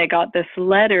sudden I got this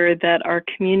letter that our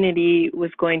community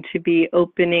was going to be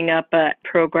opening up a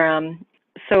program.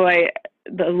 So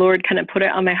the Lord kind of put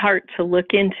it on my heart to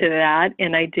look into that,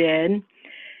 and I did.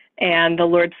 And the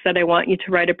Lord said, I want you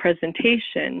to write a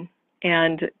presentation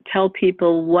and tell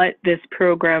people what this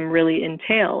program really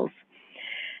entails.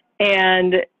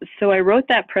 And so I wrote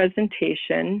that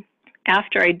presentation.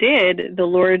 After I did, the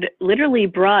Lord literally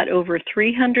brought over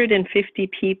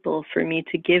 350 people for me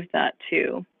to give that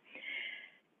to.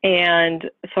 And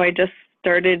so I just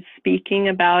started speaking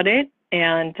about it.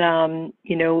 And,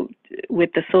 with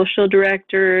the social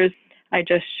directors, I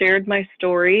just shared my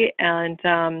story. And,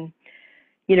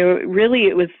 really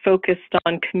it was focused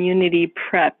on community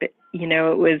prep. It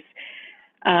was,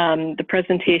 the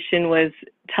presentation was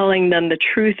telling them the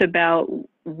truth about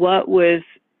what was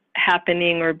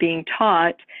happening or being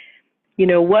taught.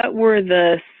 What were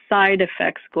the side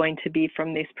effects going to be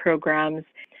from these programs?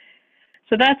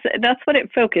 So that's what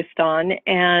it focused on.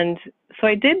 And so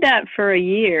I did that for a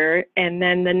year. And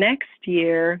then the next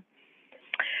year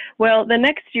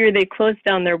they closed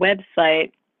down their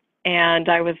website. And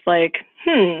I was like,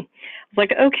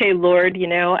 okay, Lord,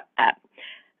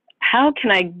 how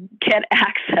can I get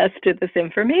access to this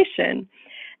information?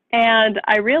 And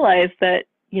I realized that,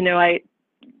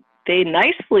 they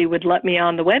nicely would let me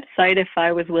on the website if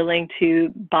I was willing to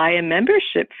buy a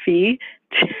membership fee,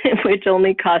 which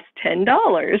only cost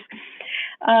 $10.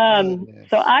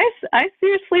 So I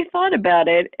seriously thought about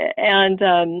it and,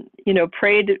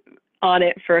 prayed on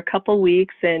it for a couple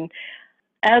weeks. And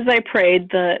as I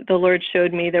prayed, the Lord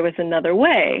showed me there was another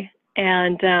way.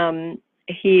 And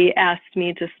he asked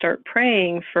me to start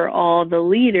praying for all the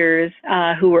leaders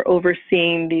who were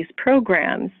overseeing these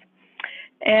programs.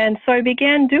 And so I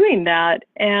began doing that.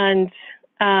 And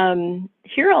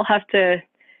here I'll have to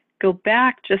go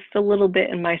back just a little bit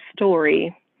in my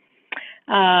story.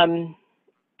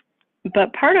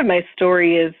 But part of my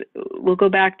story is, we'll go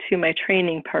back to my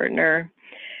training partner.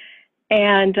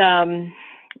 And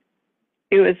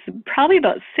it was probably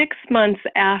about 6 months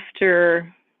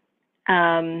after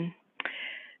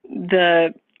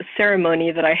the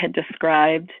ceremony that I had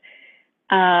described,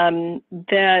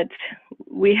 that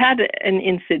we had an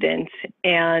incident,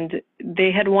 and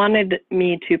they had wanted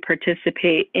me to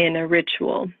participate in a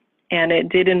ritual, and it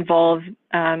did involve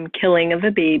killing of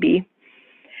a baby.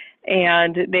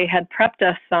 And they had prepped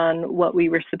us on what we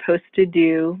were supposed to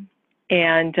do.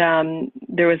 And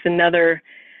there was another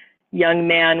young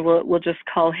man, we'll just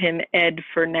call him Ed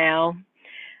for now.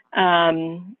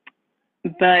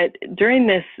 But during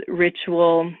this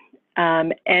ritual,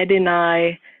 Ed and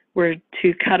I were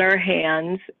to cut our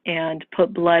hands and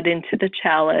put blood into the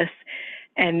chalice,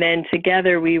 and then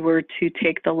together we were to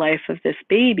take the life of this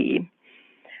baby.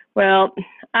 Well,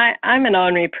 I'm an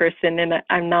ornery person, and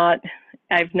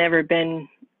I've never been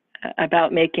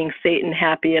about making Satan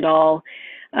happy at all.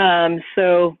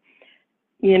 So,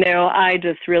 I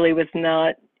just really was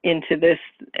not into this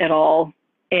at all.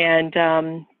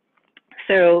 And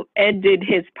so Ed did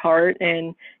his part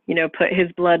and, put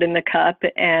his blood in the cup.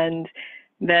 And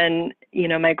then,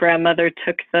 my grandmother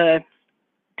took the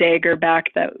dagger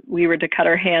back that we were to cut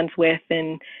our hands with,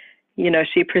 and,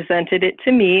 she presented it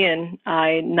to me, and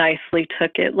I nicely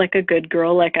took it like a good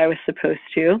girl, like I was supposed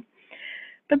to.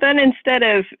 But then instead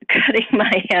of cutting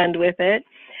my hand with it,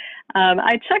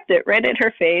 I chucked it right at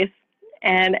her face.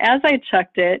 And as I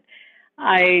chucked it,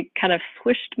 I kind of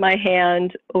swished my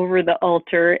hand over the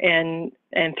altar and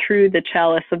threw the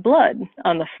chalice of blood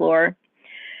on the floor.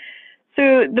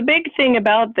 So the big thing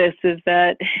about this is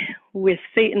that with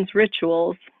Satan's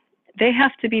rituals, they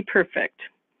have to be perfect.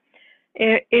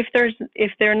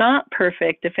 If they're not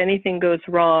perfect, if anything goes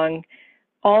wrong,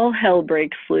 all hell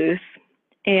breaks loose,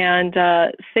 and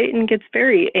Satan gets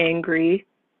very angry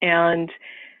and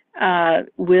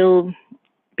will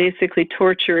basically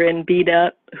torture and beat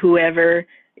up whoever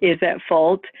is at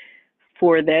fault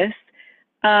for this.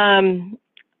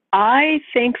 I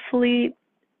thankfully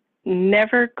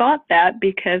never got that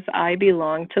because I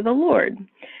belong to the Lord.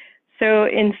 So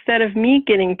instead of me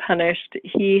getting punished,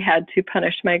 he had to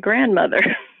punish my grandmother,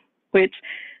 which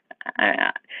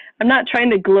I'm not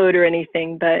trying to gloat or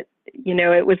anything, but you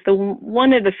know, it was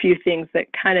one of the few things that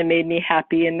kind of made me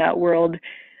happy in that world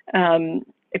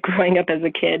growing up as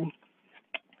a kid.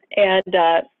 And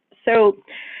so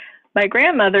my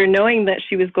grandmother, knowing that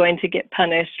she was going to get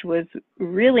punished, was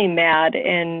really mad,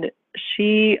 and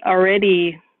she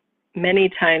already many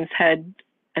times had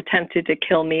attempted to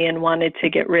kill me and wanted to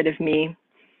get rid of me.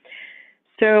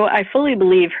 So I fully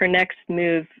believe her next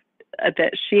move,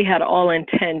 that she had all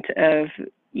intent of,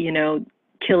 you know,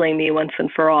 killing me once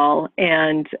and for all.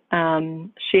 And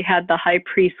she had the high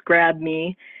priest grab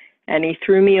me, and he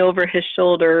threw me over his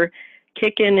shoulder,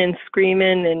 kicking and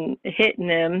screaming and hitting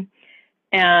him.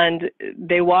 And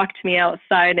they walked me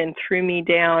outside and threw me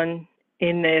down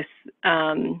in this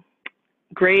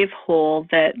grave hole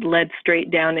that led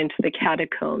straight down into the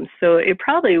catacombs. So it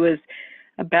probably was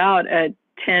about a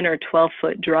 10 or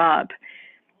 12-foot drop.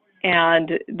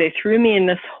 And they threw me in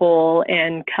this hole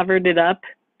and covered it up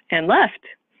and left.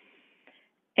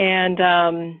 And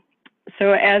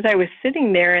so as I was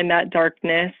sitting there in that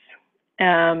darkness,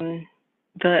 the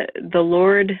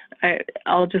Lord,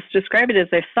 I'll just describe it as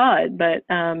I saw it, but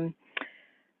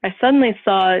I suddenly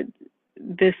saw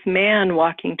this man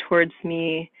walking towards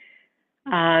me,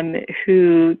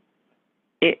 who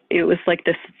it was like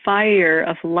this fire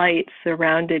of light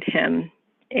surrounded him,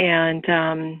 and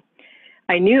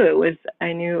I knew it was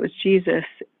Jesus,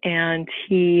 and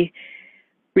he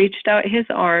reached out his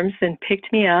arms and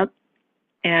picked me up,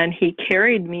 and he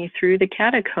carried me through the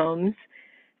catacombs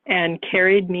and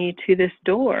carried me to this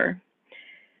door.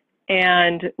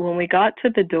 And when we got to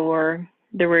the door,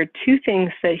 there were two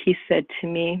things that he said to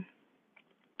me.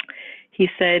 He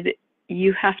said,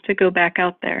 "You have to go back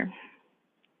out there."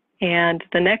 And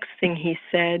the next thing he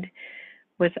said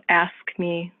was, "Ask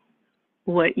me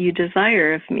what you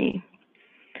desire of me."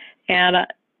 And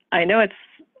I know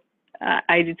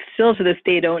I still to this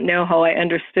day don't know how I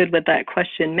understood what that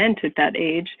question meant at that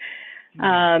age.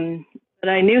 But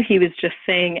I knew he was just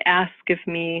saying, "Ask of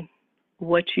me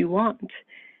what you want."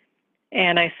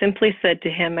 And I simply said to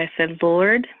him, I said,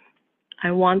 "Lord, I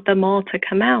want them all to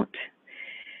come out."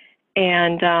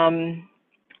 And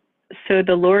so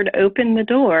the Lord opened the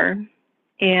door,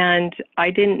 and I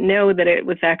didn't know that it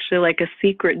was actually like a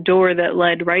secret door that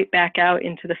led right back out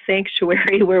into the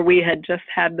sanctuary where we had just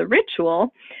had the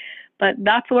ritual, but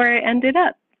that's where I ended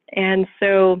up. And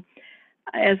so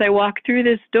as I walk through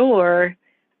this door,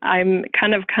 I'm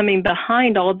kind of coming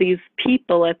behind all these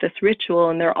people at this ritual,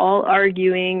 and they're all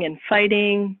arguing and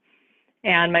fighting.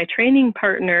 And my training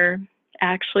partner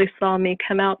actually saw me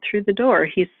come out through the door.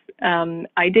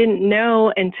 I didn't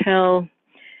know until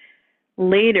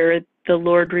later the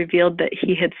Lord revealed that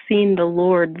he had seen the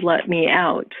Lord let me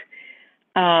out.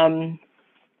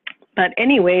 But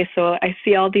anyway, so I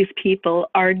see all these people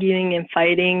arguing and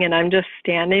fighting, and I'm just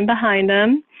standing behind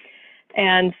them.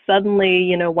 And suddenly,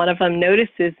 you know, one of them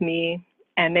notices me,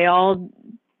 and they all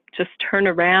just turn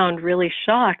around really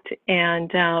shocked.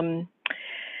 And the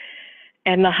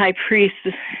high priest,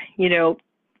 you know,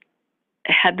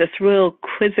 had this real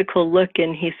quizzical look,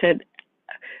 and he said,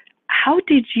 "How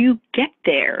did you get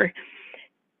there?"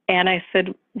 And I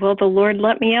said, "Well, the Lord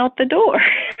let me out the door."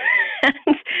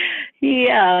 And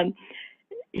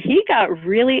he got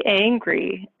really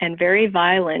angry and very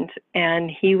violent, and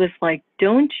he was like,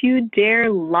 "Don't you dare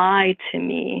lie to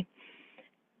me."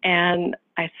 And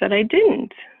I said, "I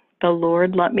didn't. The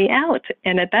Lord let me out."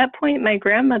 And at that point, my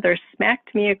grandmother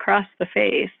smacked me across the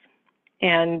face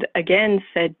and again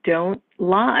said, "Don't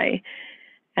lie."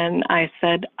 And I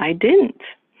said, "I didn't."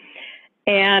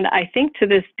 And I think to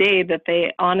this day that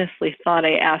they honestly thought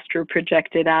I astral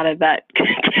projected out of that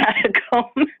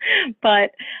catacomb.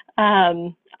 But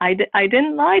I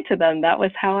didn't lie to them. That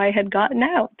was how I had gotten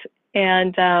out.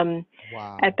 And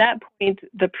Wow. at that point,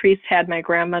 the priest had my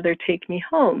grandmother take me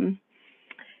home.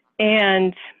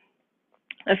 And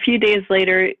a few days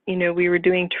later, you know, we were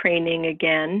doing training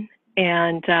again.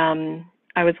 And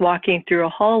I was walking through a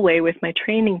hallway with my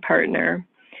training partner,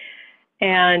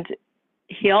 and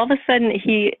he all of a sudden,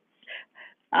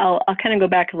 I'll kind of go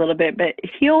back a little bit, but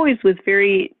he always was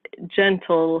very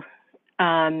gentle.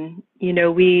 You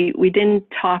know, we didn't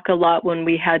talk a lot when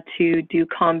we had to do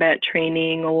combat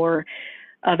training or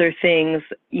other things.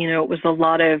 You know, it was a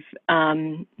lot of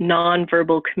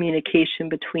nonverbal communication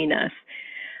between us.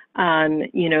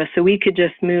 You know, so we could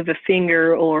just move a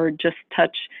finger or just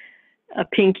touch a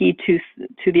pinky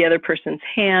to the other person's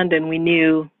hand, and we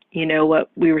knew, you know, what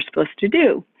we were supposed to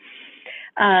do.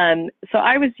 So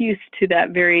I was used to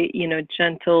that very, you know,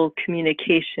 gentle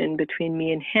communication between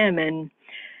me and him. And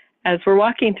as we're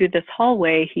walking through this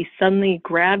hallway, he suddenly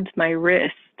grabbed my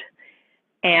wrist,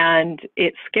 and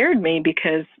it scared me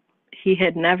because he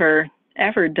had never,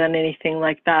 ever done anything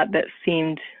like that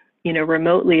seemed, you know,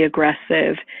 remotely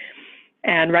aggressive.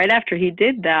 And right after he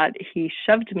did that, he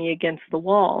shoved me against the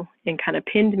wall and kind of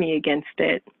pinned me against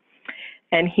it.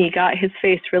 And he got his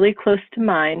face really close to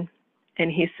mine,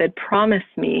 and he said, promise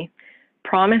me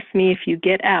if you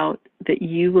get out that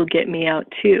you will get me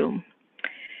out too.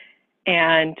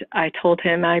 And I told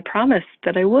him I promised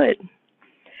that I would.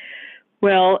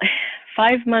 Well,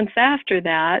 5 months after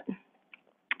that,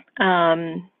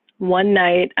 one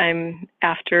night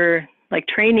after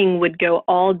training would go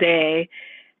all day,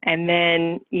 and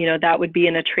then, you know, that would be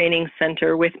in a training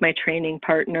center with my training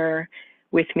partner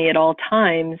with me at all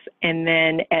times. And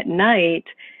then at night,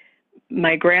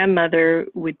 my grandmother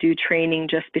would do training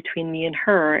just between me and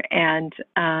her. And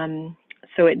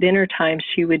so at dinner time,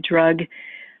 she would drug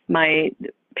my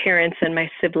parents and my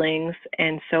siblings.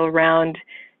 And so around,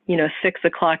 you know, 6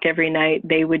 o'clock every night,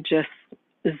 they would just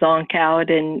zonk out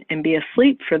and be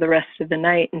asleep for the rest of the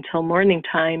night until morning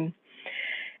time.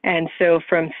 And so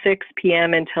from 6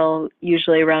 p.m. until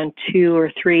usually around 2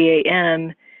 or 3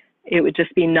 a.m., it would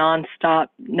just be nonstop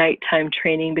nighttime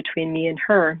training between me and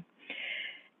her.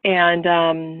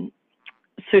 And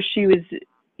so she was,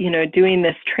 you know, doing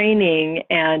this training,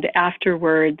 and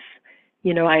afterwards,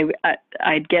 you know,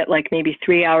 I'd get like maybe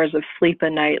 3 hours of sleep a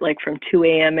night, like from 2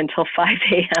 a.m. until 5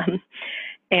 a.m.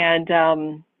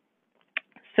 And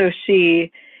so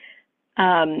she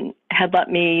had let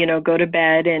me, you know, go to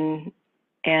bed, and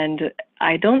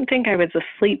I don't think I was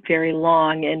asleep very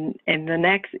long. And the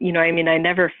next, you know, I mean, I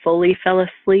never fully fell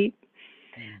asleep.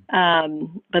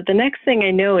 But the next thing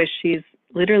I know is she's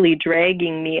literally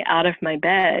dragging me out of my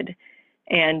bed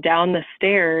and down the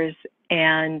stairs,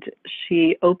 and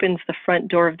she opens the front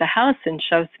door of the house and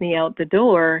shoves me out the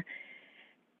door.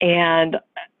 And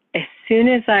as soon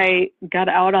as I got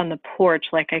out on the porch,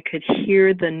 like I could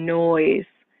hear the noise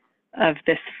of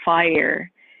this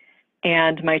fire,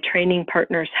 and my training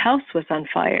partner's house was on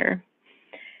fire.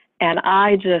 And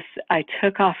I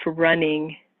took off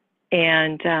running,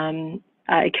 and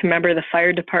I can remember the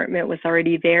fire department was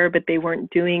already there, but they weren't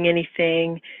doing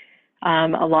anything. A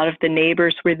lot of the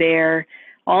neighbors were there.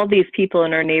 All these people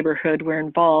in our neighborhood were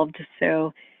involved.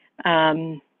 So,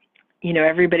 you know,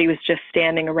 everybody was just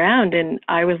standing around, and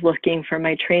I was looking for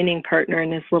my training partner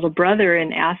and his little brother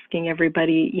and asking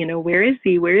everybody, you know, where is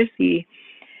he? Where is he?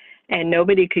 And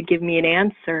nobody could give me an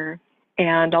answer.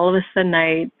 And all of a sudden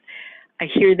I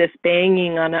hear this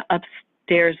banging on an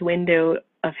upstairs window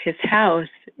of his house,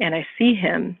 and I see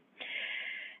him.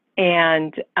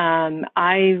 And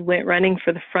I went running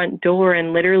for the front door,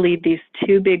 and literally these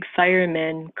two big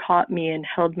firemen caught me and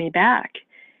held me back.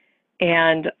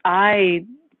 And I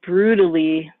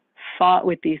brutally fought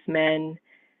with these men,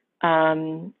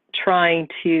 trying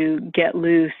to get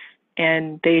loose,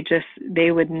 and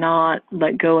they would not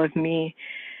let go of me.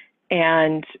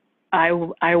 And I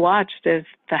watched as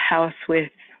the house with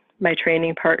my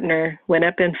training partner went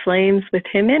up in flames with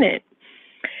him in it.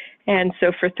 And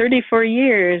so for 34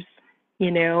 years, you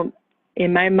know,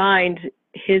 in my mind,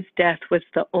 his death was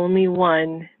the only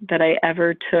one that I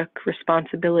ever took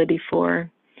responsibility for.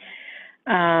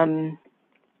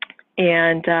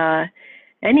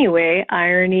 Anyway,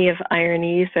 irony of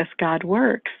ironies, as God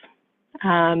works.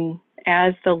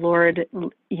 As the Lord,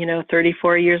 you know,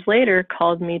 34 years later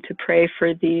called me to pray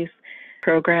for these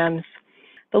programs,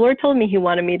 the Lord told me he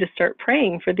wanted me to start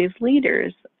praying for these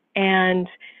leaders. And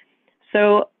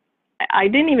so I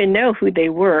didn't even know who they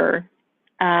were.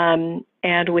 And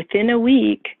within a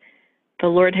week, the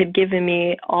Lord had given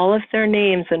me all of their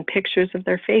names and pictures of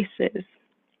their faces.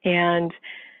 And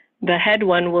the head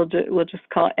one we'll just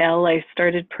call L. I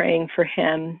started praying for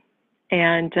him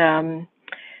and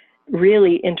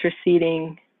really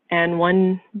interceding. And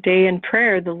one day in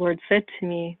prayer, the Lord said to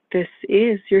me, "This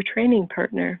is your training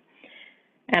partner."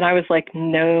 And I was like,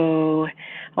 no.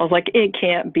 I was like, it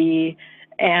can't be.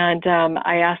 And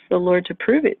I asked the Lord to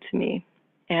prove it to me.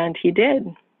 and he did.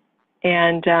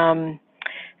 And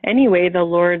anyway, the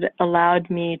Lord allowed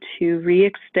me to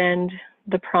re-extend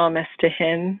the promise to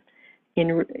him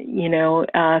through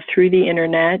the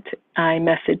internet. I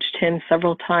messaged him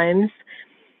several times,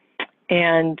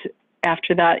 and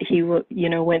after that, he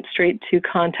went straight to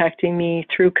contacting me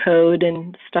through code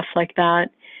and stuff like that.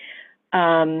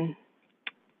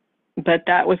 But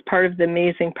that was part of the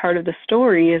amazing part of the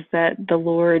story, is that the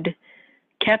Lord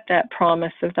kept that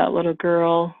promise of that little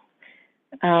girl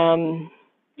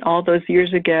all those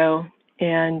years ago,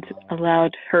 and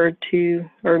allowed me to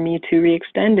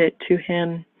re-extend it to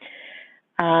him.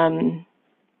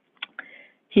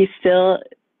 He still,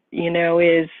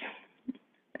 is,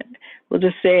 we'll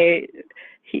just say,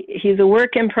 he's a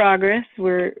work in progress.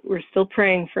 We're still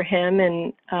praying for him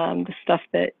and the stuff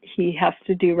that he has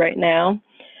to do right now.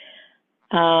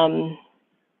 But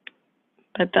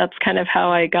that's kind of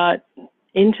how I got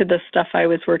into the stuff I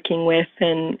was working with.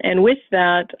 And with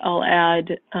that, I'll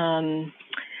add,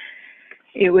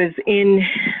 it was in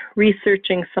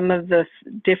researching some of the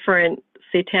different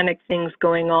satanic things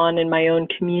going on in my own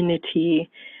community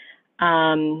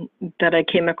that I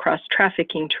came across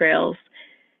trafficking trails.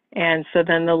 And so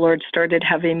then the Lord started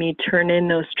having me turn in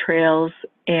those trails,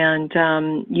 and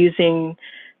using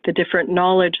the different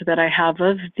knowledge that I have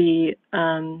of the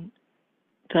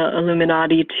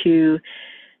Illuminati to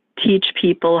teach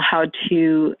people how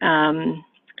to,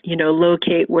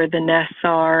 locate where the nests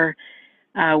are,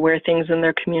 where things in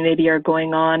their community are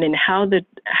going on, and how the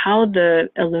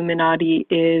Illuminati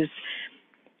is,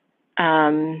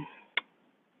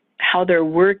 how they're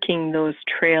working those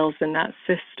trails in that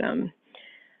system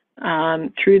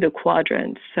through the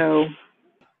quadrants. So,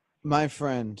 my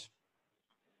friend,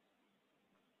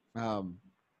 I'm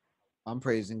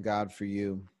praising God for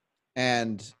you,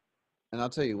 and I'll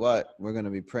tell you what, we're going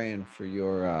to be praying for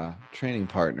your training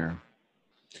partner.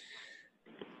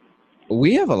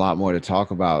 We have a lot more to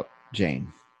talk about,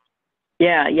 Jane.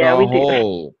 Yeah, we do. A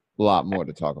whole lot more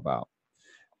to talk about.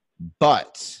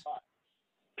 But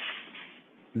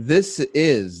this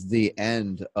is the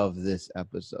end of this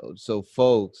episode. So,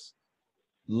 folks,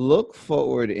 look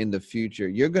forward in the future.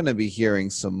 You're going to be hearing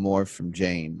some more from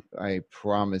Jane. I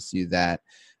promise you that.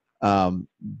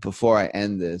 Before I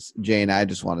end this, Jane, I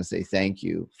just want to say thank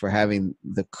you for having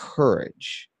the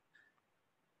courage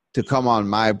to come on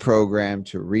my program,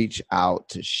 to reach out,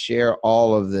 to share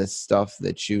all of this stuff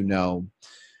that you know,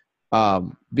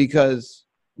 because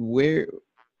we're,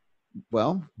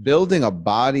 building a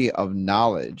body of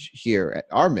knowledge here at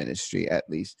our ministry, at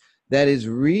least, that is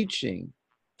reaching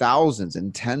thousands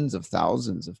and tens of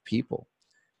thousands of people,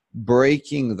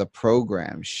 breaking the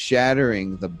program,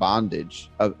 shattering the bondage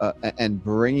of, and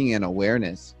bringing in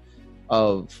awareness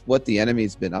of what the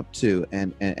enemy's been up to,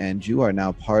 and you are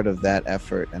now part of that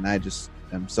effort, and I just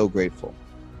am so grateful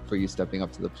for you stepping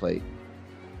up to the plate.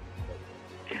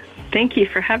 Thank you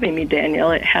for having me,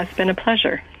 Daniel. It has been a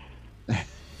pleasure.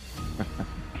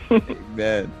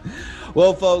 Amen.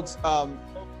 Well, folks,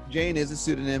 Jane is a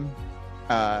pseudonym.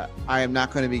 I am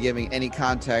not going to be giving any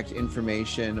contact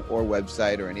information or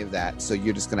website or any of that, so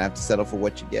you're just going to have to settle for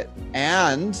what you get.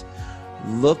 And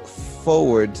look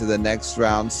forward to the next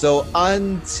round. So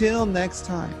until next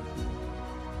time,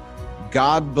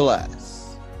 God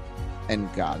bless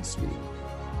and Godspeed.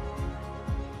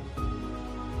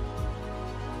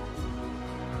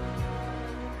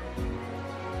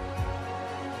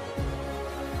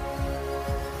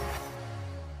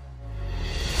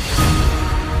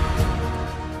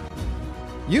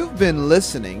 You've been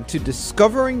listening to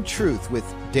Discovering Truth with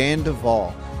Dan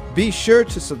Duval. Be sure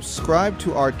to subscribe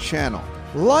to our channel,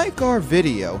 like our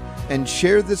video, and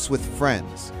share this with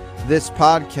friends. This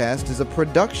podcast is a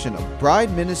production of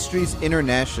Bride Ministries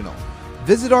International.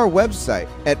 Visit our website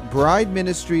at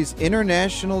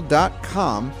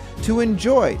brideministriesinternational.com to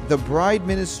enjoy the Bride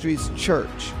Ministries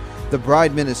Church, the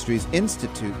Bride Ministries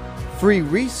Institute, free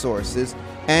resources,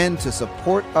 and to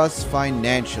support us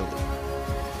financially.